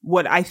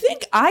 what I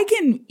think I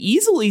can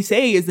easily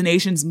say is the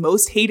nation's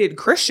most hated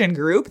Christian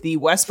group, the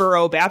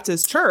Westboro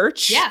Baptist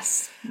Church,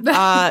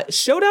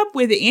 showed up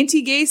with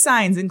anti-gay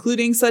signs,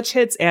 including such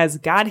hits as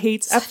God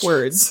Hates F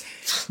Words,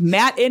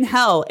 Matt in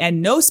Hell,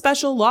 and No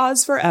Special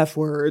Laws for F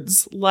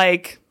Words.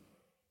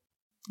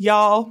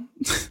 Y'all,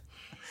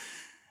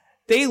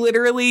 they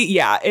literally,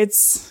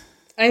 it's...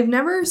 I've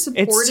never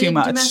supported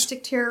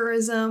domestic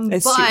terrorism,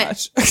 but... too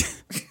much.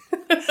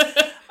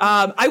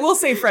 I will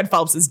say Fred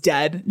Phelps is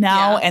dead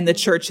now, and the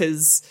church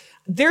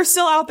they're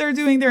still out there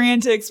doing their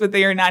antics, but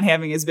they are not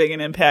having as big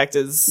an impact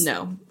as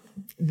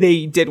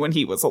they did when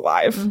he was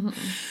alive.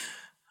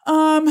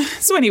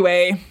 So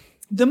anyway,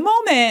 the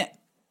moment,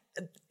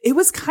 it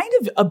was kind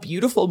of a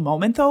beautiful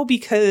moment, though,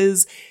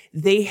 because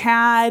they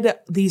had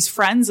these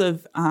friends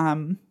of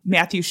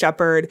Matthew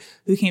Shepard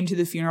who came to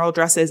the funeral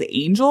dressed as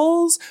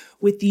angels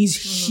with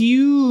these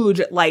huge,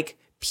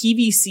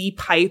 PVC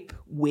pipe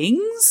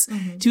wings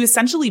to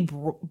essentially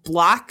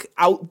block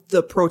out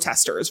the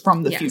protesters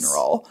from the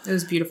funeral. It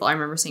was beautiful. I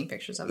remember seeing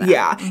pictures of that.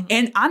 Yeah.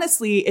 And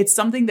honestly, it's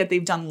something that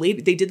they've done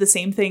later. They did the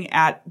same thing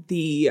at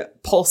the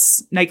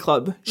Pulse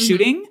nightclub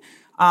shooting.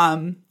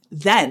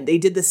 Then they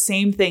did the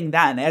same thing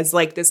then as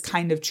like this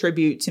kind of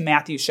tribute to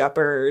Matthew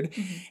Shepard.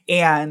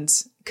 And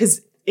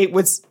because it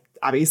was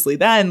obviously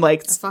then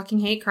like a fucking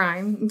hate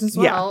crime as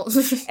well.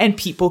 Yeah. And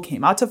people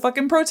came out to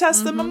fucking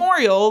protest the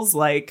memorials.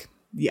 Like,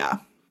 yeah.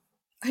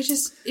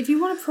 If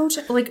you want to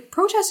protest, like,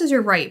 protest is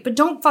your right, but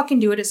don't fucking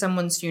do it at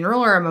someone's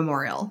funeral or a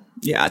memorial.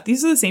 Yeah,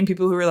 these are the same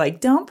people who were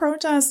like, don't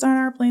protest on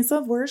our place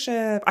of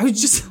worship. I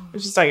was just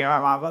talking to my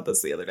mom about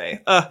this the other day.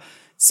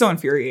 So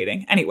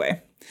infuriating.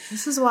 Anyway.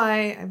 This is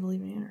why I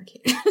believe in anarchy.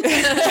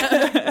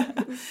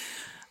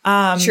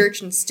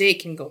 Church and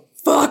state can go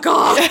fuck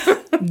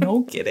off.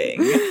 No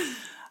kidding.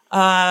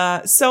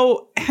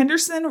 So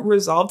Henderson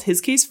resolved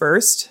his case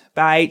first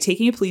by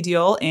taking a plea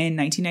deal in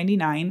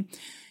 1999.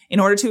 In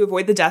order to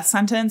avoid the death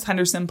sentence,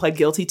 Henderson pled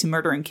guilty to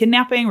murder and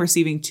kidnapping,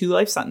 receiving 2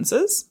 life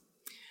sentences.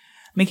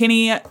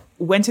 McKinney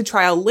went to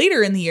trial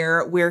later in the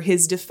year where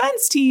his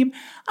defense team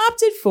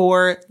opted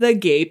for the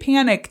gay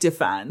panic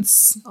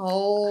defense.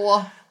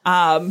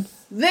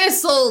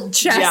 This old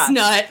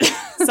chestnut. Yeah.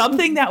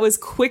 Something that was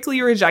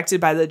quickly rejected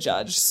by the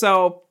judge.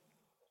 So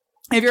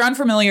if you're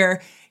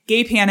unfamiliar,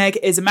 gay panic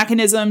is a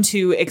mechanism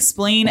to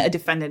explain a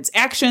defendant's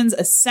actions,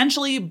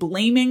 essentially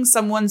blaming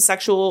someone's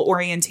sexual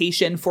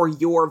orientation for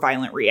your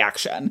violent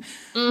reaction.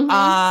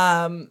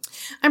 I'm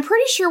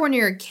pretty sure when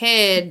you're a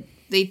kid,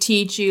 they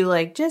teach you,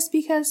 like, just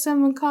because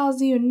someone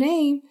calls you a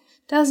name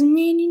doesn't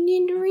mean you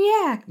need to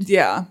react.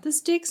 Yeah. The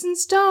sticks and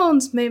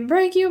stones may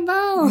break your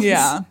bones.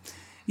 Yeah.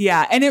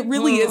 Yeah. And it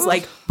really is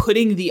like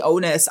putting the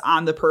onus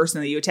on the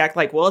person that you attack.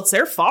 Like, well, it's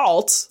their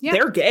fault. Yeah.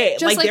 They're gay.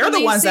 Just like they're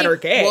the ones that are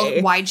gay.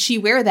 Well, why'd she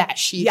wear that?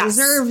 She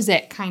deserves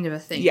it, kind of a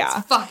thing. Yeah.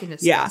 It's fucking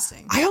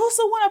disgusting. Yeah. I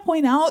also want to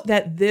point out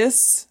that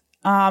this,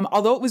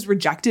 although it was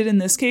rejected in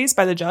this case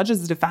by the judge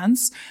as a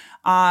defense,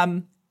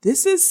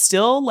 this is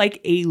still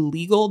like a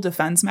legal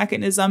defense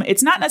mechanism.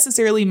 It's not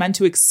necessarily meant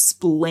to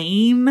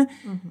explain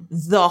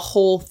the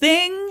whole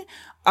thing,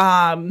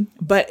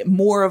 but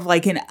more of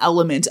like an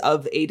element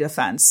of a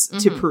defense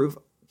to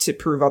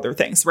prove other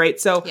things, right?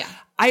 So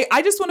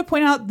I just want to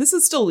point out this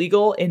is still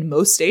legal in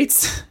most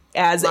states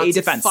as a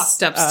defense.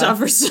 Fucked up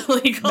stuff are still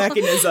legal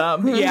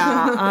mechanism.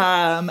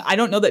 Yeah. I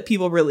don't know that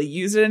people really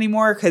use it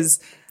anymore because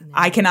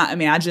I cannot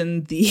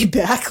imagine the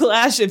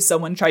backlash if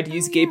someone tried to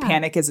use gay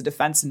panic as a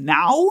defense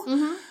now.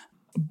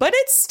 But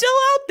it's still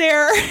out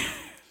there.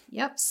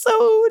 Yep.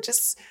 So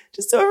just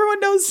so everyone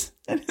knows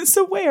and is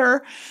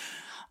aware.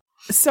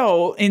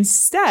 So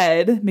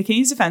instead,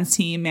 McKinney's defense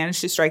team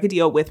managed to strike a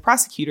deal with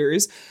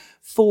prosecutors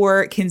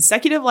for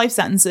consecutive life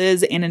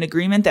sentences and an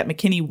agreement that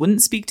McKinney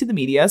wouldn't speak to the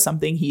media,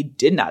 something he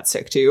did not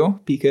stick to,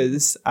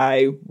 because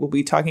I will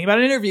be talking about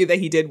an interview that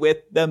he did with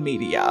the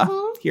media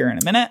here in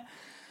a minute.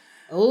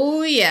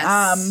 Oh,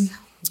 yes.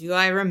 Do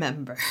I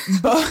remember?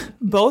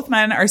 Both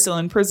men are still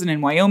in prison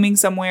in Wyoming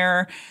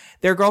somewhere.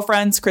 Their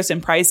girlfriends, Kristen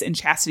Price and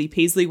Chastity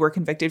Paisley, were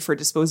convicted for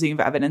disposing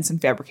of evidence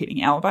and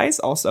fabricating alibis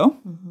also.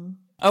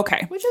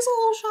 Okay. Which is a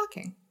little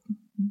shocking.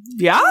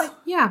 Yeah?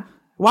 Yeah.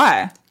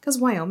 Why? Because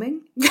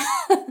Wyoming.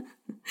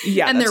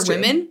 Yeah, and they're true.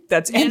 women.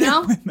 And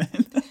they're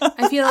women.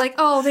 I feel like,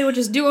 they were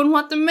just doing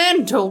what the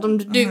men told them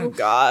to do. Oh,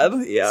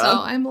 God. Yeah.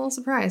 So I'm a little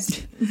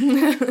surprised.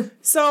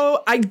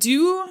 So I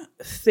do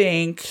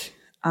think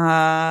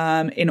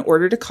in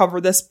order to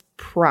cover this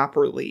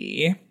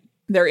properly,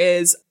 there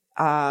is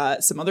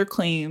some other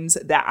claims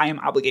that I am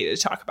obligated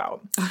to talk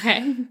about.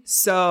 Okay.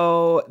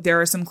 So there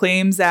are some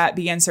claims that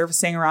began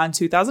surfacing around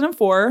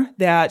 2004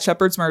 that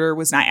Shepard's murder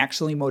was not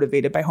actually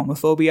motivated by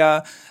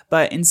homophobia,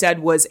 but instead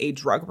was a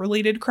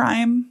drug-related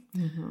crime.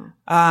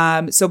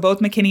 So both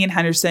McKinney and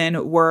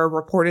Henderson were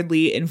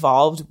reportedly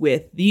involved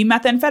with the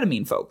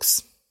methamphetamine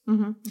folks.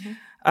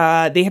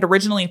 They had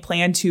originally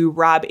planned to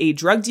rob a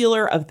drug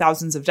dealer of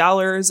thousands of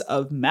dollars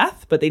of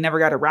meth, but they never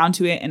got around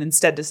to it and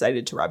instead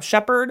decided to rob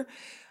Shepard.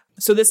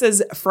 So this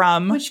is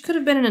from... Which could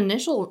have been an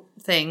initial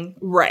thing.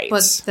 Right.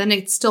 But then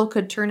it still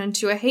could turn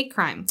into a hate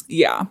crime.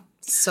 Yeah.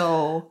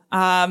 So...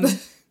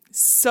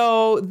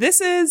 So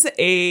this is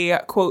a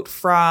quote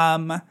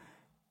from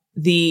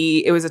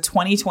it was a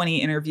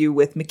 2020 interview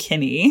with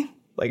McKinney.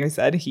 Like I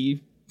said,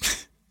 he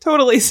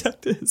totally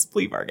accepted his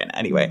plea bargain.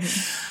 Anyway,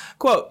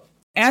 quote,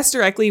 asked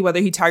directly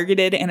whether he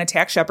targeted and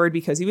attacked Shepard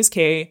because he was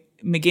gay,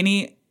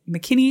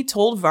 McKinney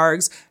told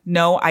Vargs,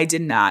 "No, I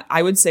did not.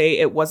 I would say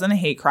it wasn't a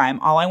hate crime.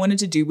 All I wanted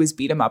to do was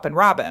beat him up and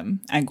rob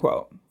him," end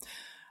quote.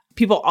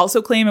 People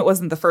also claim it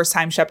wasn't the first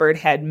time Shepard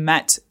had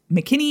met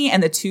McKinney,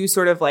 and the two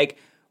sort of like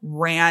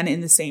ran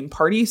in the same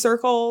party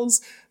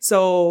circles.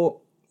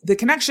 So the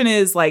connection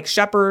is like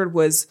Shepard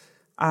was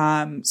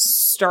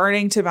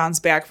starting to bounce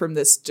back from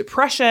this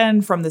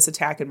depression from this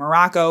attack in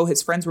Morocco.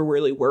 His friends were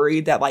really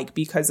worried that like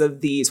because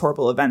of these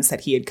horrible events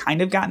that he had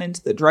kind of gotten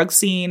into the drug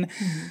scene.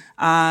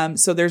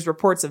 So there's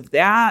reports of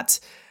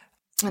that.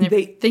 And if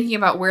you're thinking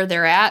about where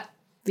they're at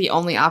the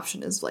only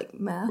option is like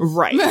math.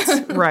 Right,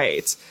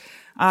 right.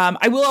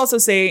 I will also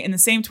say in the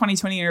same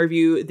 2020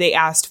 interview, they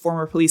asked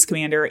former police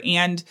commander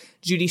and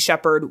Judy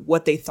Shepard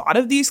what they thought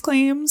of these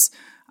claims.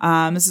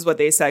 This is what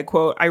they said,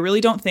 quote, "I really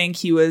don't think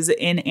he was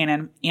in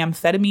an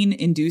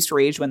amphetamine-induced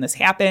rage when this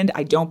happened.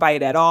 I don't buy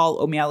it at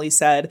all," O'Malley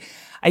said.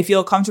 "I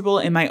feel comfortable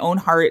in my own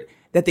heart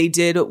that they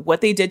did what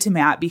they did to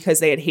Matt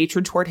because they had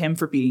hatred toward him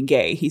for being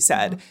gay," he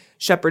said.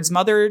 Shepard's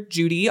mother,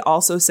 Judy,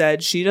 also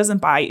said she doesn't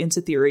buy into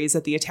theories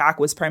that the attack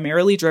was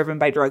primarily driven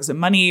by drugs and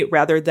money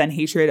rather than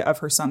hatred of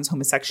her son's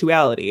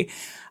homosexuality.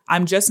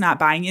 "I'm just not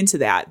buying into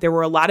that. There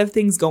were a lot of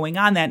things going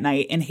on that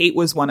night, and hate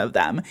was one of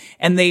them.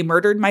 And they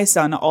murdered my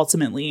son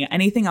ultimately.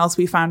 Anything else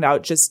we found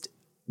out just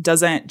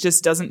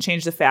doesn't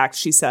change the fact,"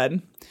 she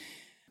said.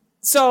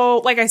 So,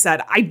 like I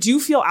said, I do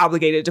feel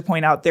obligated to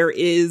point out there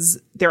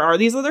are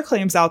these other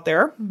claims out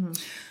there.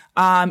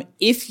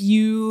 If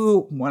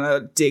you want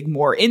to dig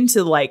more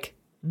into like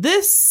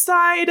this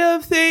side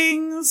of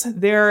things,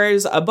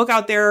 there's a book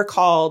out there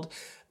called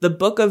The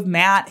Book of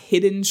Matt: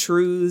 Hidden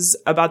Truths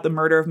About the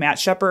Murder of Matt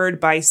Shepard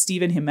by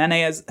Stephen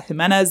Jimenez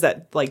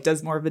that like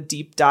does more of a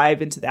deep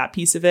dive into that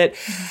piece of it.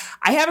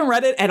 I haven't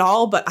read it at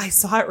all, but I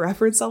saw it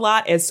referenced a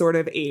lot as sort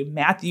of a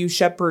Matthew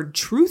Shepard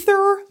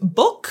truther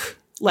book.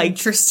 Like,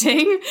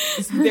 interesting.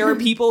 There are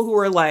people who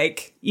are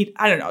like,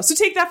 I don't know. So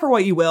take that for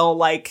what you will.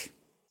 Like,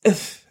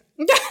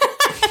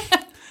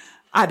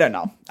 I don't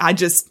know. I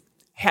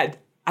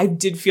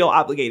did feel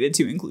obligated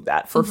to include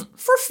that for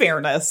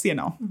fairness, you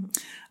know.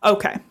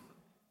 Okay.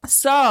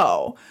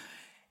 So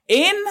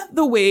in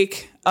the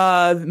wake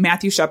of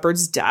Matthew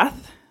Shepard's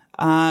death,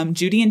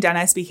 Judy and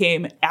Dennis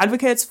became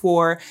advocates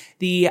for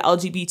the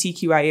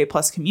LGBTQIA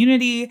plus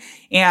community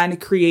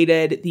and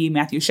created the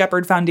Matthew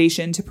Shepard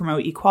Foundation to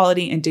promote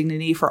equality and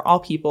dignity for all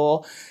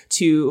people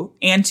to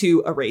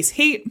erase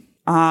hate.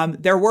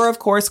 There were, of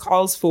course,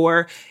 calls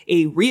for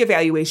a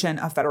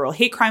reevaluation of federal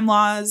hate crime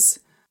laws.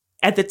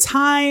 At the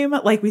time,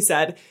 like we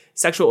said,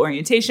 sexual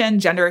orientation,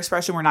 gender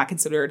expression were not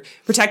considered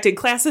protected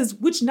classes,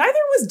 which neither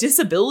was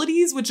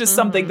disabilities, which is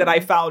something that I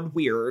found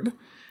weird.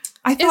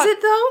 I thought, is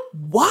it though?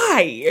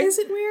 Why? Is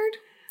it weird?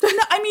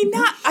 No, I mean,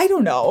 I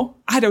don't know.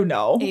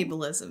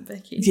 Ableism,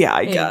 Vicky. Yeah,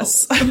 I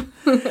guess.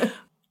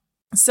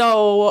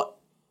 So,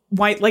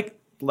 why, like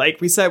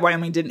we said,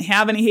 Wyoming didn't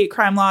have any hate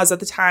crime laws at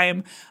the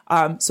time.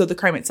 So the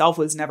crime itself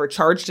was never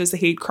charged as a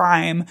hate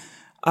crime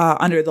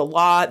under the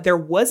law. There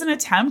was an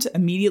attempt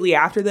immediately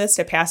after this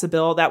to pass a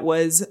bill that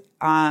was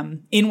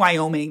in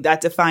Wyoming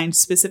that defined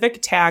specific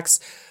attacks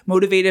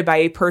motivated by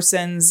a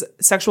person's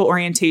sexual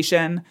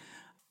orientation,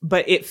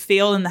 but it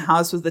failed in the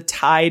House with a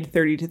tied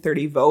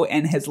 30-30 vote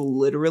and has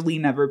literally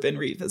never been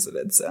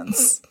revisited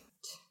since.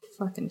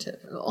 Fucking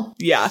typical.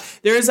 Yeah.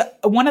 There's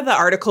one of the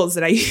articles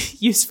that I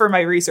used for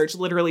my research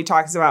literally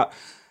talks about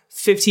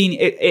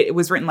it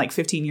was written like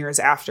 15 years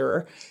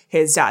after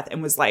his death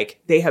and was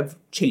like, they have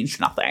changed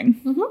nothing.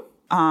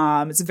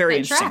 It's a very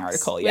interesting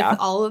article. Yeah. With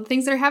all of the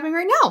things that are happening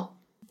right now.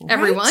 Right?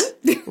 Everyone.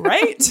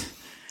 Right.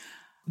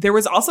 There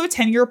was also a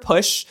 10-year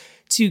push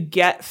to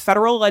get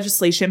federal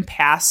legislation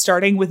passed,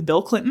 starting with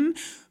Bill Clinton,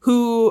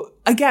 who,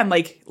 again,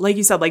 like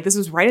you said, like this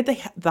was right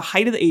at the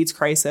height of the AIDS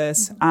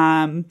crisis.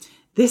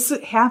 This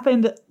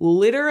happened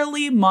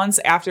literally months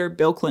after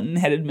Bill Clinton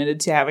had admitted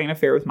to having an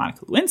affair with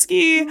Monica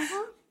Lewinsky.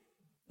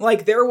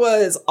 Like there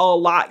was a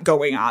lot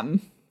going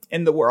on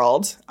in the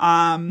world.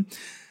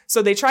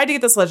 So they tried to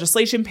get this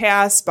legislation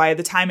passed. By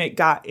the time it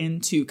got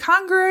into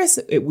Congress,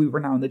 we were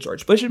now in the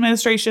George Bush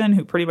administration,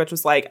 who pretty much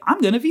was like,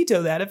 I'm going to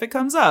veto that if it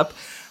comes up.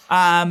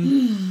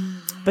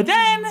 But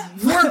then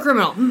more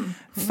criminal.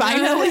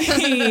 Finally,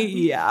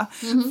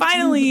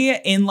 finally,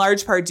 in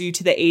large part due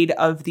to the aid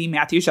of the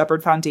Matthew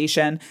Shepard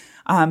Foundation,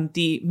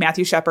 the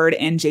Matthew Shepard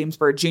and James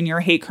Byrd Jr.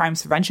 Hate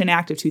Crimes Prevention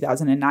Act of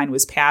 2009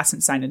 was passed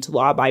and signed into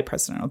law by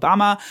President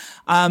Obama.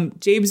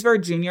 James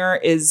Byrd Jr.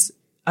 is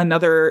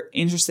another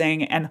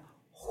interesting and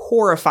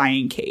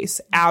horrifying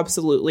case.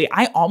 Absolutely.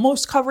 I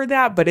almost covered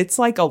that, but it's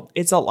a lot.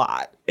 It's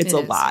a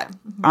lot.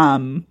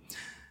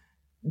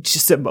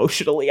 Just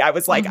emotionally, I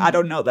was like, I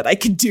don't know that I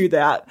could do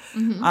that.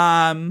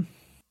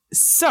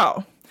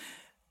 So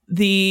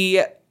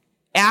the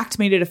act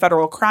made it a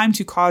federal crime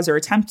to cause or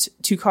attempt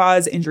to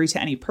cause injury to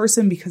any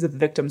person because of the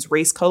victim's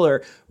race,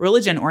 color,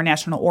 religion, or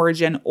national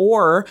origin,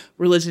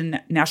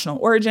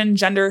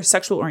 gender,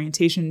 sexual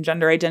orientation,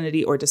 gender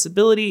identity, or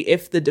disability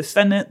if the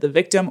defendant, the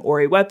victim,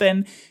 or a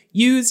weapon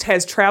used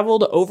has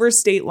traveled over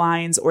state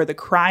lines or the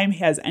crime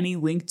has any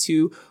link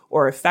to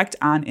or effect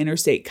on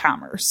interstate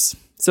commerce.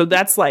 So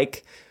that's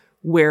like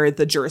where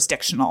the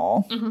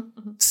jurisdictional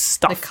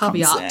stuff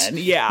comes in.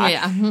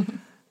 Yeah.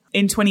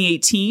 In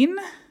 2018,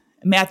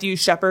 Matthew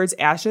Shepard's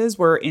ashes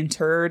were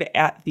interred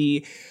at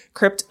the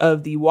crypt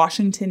of the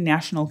Washington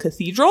National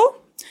Cathedral,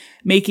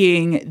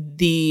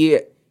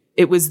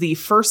 it was the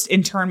first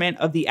interment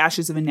of the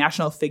ashes of a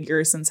national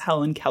figure since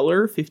Helen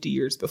Keller 50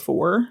 years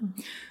before.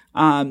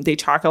 They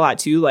talk a lot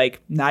too,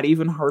 like not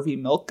even Harvey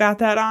Milk got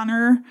that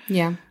honor.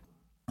 Yeah.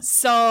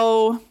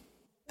 So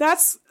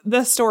that's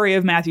the story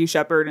of Matthew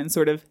Shepard and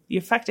sort of the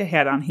effect it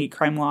had on hate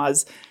crime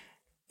laws.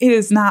 it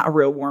is not a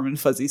real warm and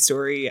fuzzy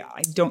story.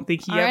 I don't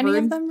think he Are ever any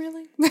of them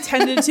really?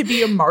 tended to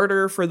be a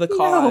martyr for the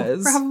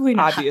cause. No, probably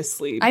not.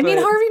 Obviously. I mean,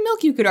 Harvey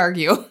Milk, you could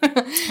argue.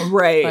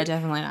 Right. But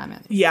definitely not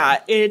Matthew. Yeah,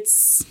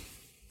 it's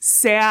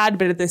sad,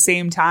 but at the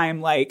same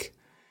time, like,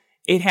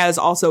 it has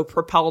also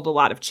propelled a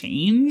lot of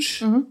change.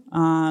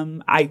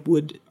 Mm-hmm. I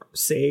would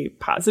say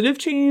positive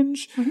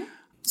change. Mm-hmm.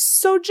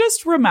 So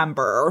just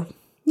remember,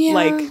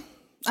 like,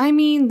 I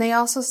mean, they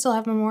also still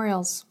have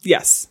memorials.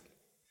 Yes.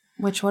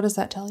 Which, what does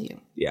that tell you?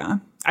 Yeah.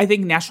 I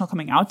think National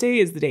Coming Out Day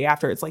is the day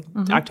after. It's like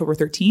October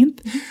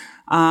 13th.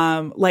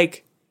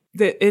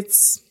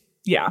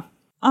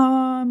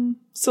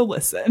 So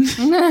listen,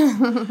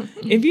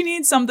 if you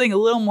need something a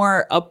little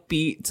more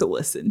upbeat to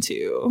listen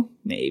to,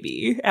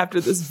 maybe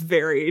after this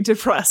very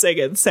depressing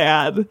and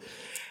sad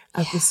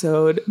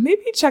episode,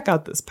 maybe check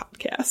out this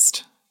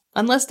podcast.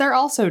 Unless they're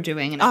also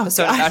doing an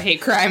episode about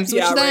hate crimes,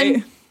 which then...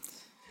 Right.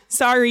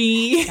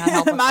 Sorry.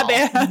 My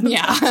bad.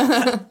 Yeah.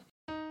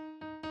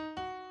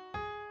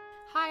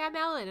 Hi, I'm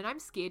Ellen, and I'm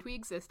scared we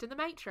exist in the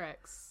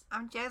Matrix.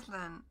 I'm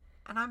Jaslyn,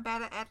 and I'm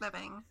bad at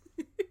ad-libbing.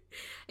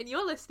 And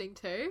you're listening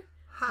to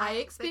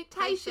High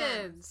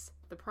Expectations,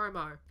 the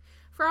promo.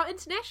 For our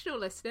international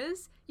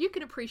listeners, you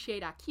can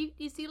appreciate our cute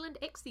New Zealand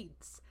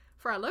accents.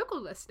 For our local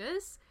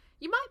listeners,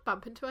 you might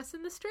bump into us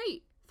in the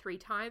street 3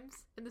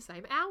 times in the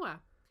same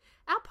hour.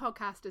 Our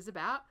podcast is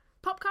about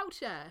pop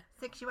culture,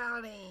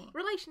 sexuality,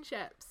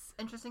 relationships,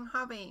 interesting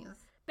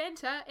hobbies,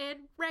 banter,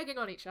 and ragging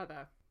on each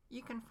other.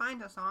 You can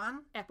find us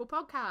on Apple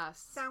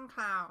Podcasts,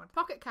 SoundCloud,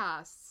 Pocket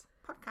Casts,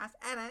 Podcast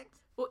Addict,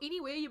 or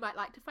anywhere you might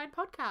like to find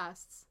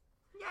podcasts.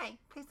 Yay,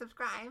 please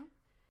subscribe.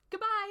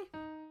 Goodbye.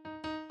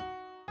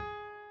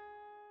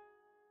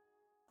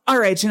 All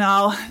right,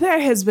 Janelle, that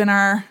has been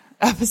our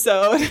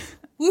episode.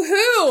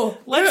 Woohoo!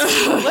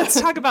 Let's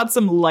talk about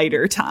some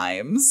lighter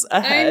times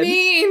ahead. I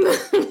mean,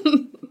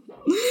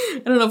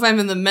 I don't know if I'm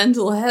in the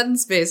mental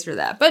headspace for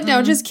that. But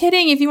no, just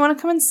kidding. If you want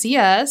to come and see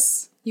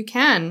us, you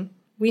can.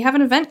 We have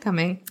an event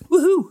coming.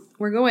 Woohoo!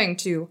 We're going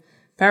to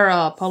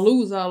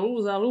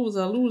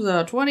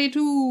Parapalooza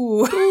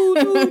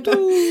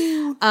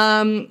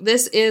 22.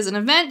 This is an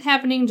event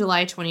happening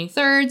July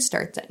 23rd.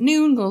 Starts at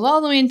noon, goes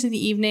all the way into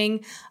the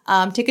evening.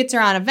 Tickets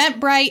are on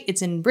Eventbrite.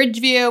 It's in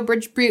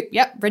Bridgeview,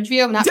 not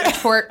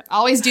Bridgeport.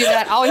 Always do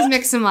that. Always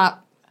mix them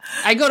up.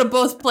 I go to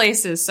both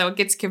places, so it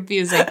gets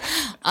confusing.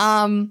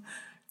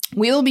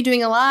 We will be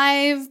doing a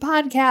live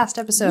podcast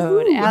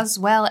episode as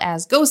well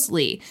as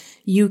Ghostly.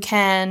 You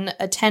can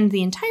attend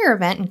the entire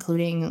event,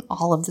 including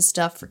all of the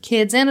stuff for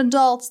kids and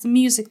adults, the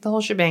music, the whole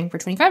shebang for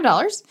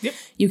 $25. Yep.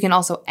 You can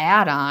also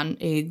add on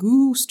a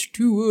ghost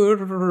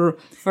tour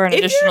for an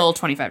additional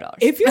 $25.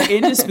 If you're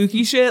into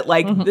spooky shit,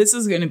 like this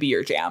is going to be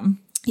your jam.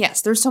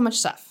 Yes, there's so much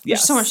stuff.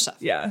 There's so much stuff.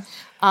 Yeah.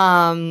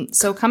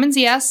 So come and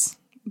see us,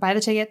 buy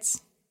the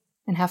tickets,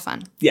 and have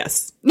fun.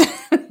 Yes.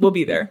 We'll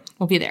be there.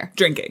 We'll be there.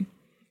 Drinking.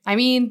 I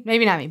mean,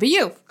 maybe not me, but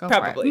you. Go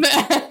probably. For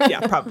it.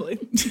 Yeah, probably.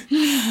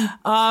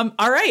 All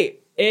right.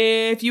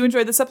 If you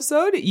enjoyed this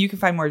episode, you can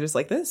find more just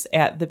like this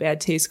at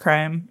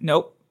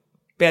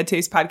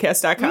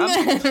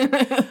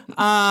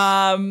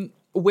badtastepodcast.com.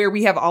 Where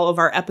we have all of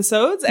our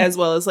episodes, as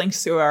well as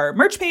links to our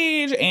merch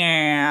page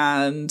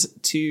and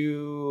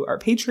to our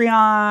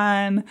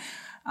Patreon.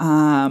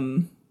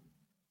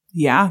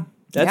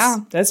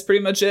 That's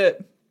pretty much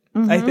it.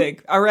 I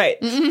think. All right.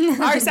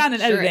 Our sound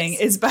and editing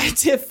is by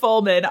Tiff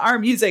Fullman. Our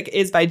music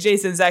is by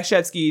Jason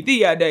Zakshevsky,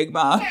 the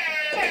Enigma.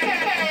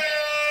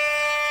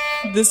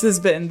 This has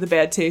been the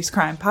Bad Taste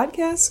Crime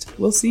Podcast.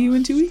 We'll see you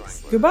in 2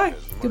 weeks. Goodbye.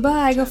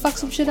 Goodbye. Go fuck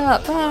some shit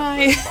up.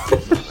 Bye.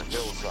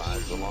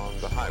 Hillsides along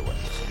the highway.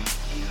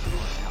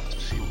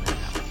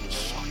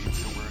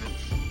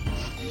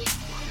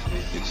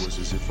 It was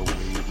as if a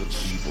wave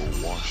of evil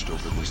washed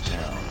over this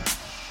town.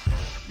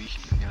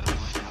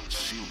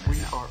 We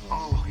are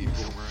all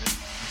evil in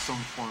some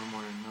form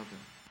or another.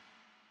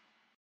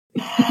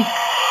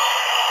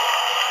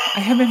 I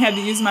haven't had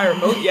to use my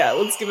remote yet.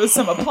 Let's give us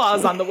some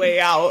applause on the way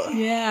out.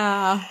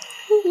 Yeah.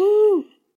 Woo-hoo.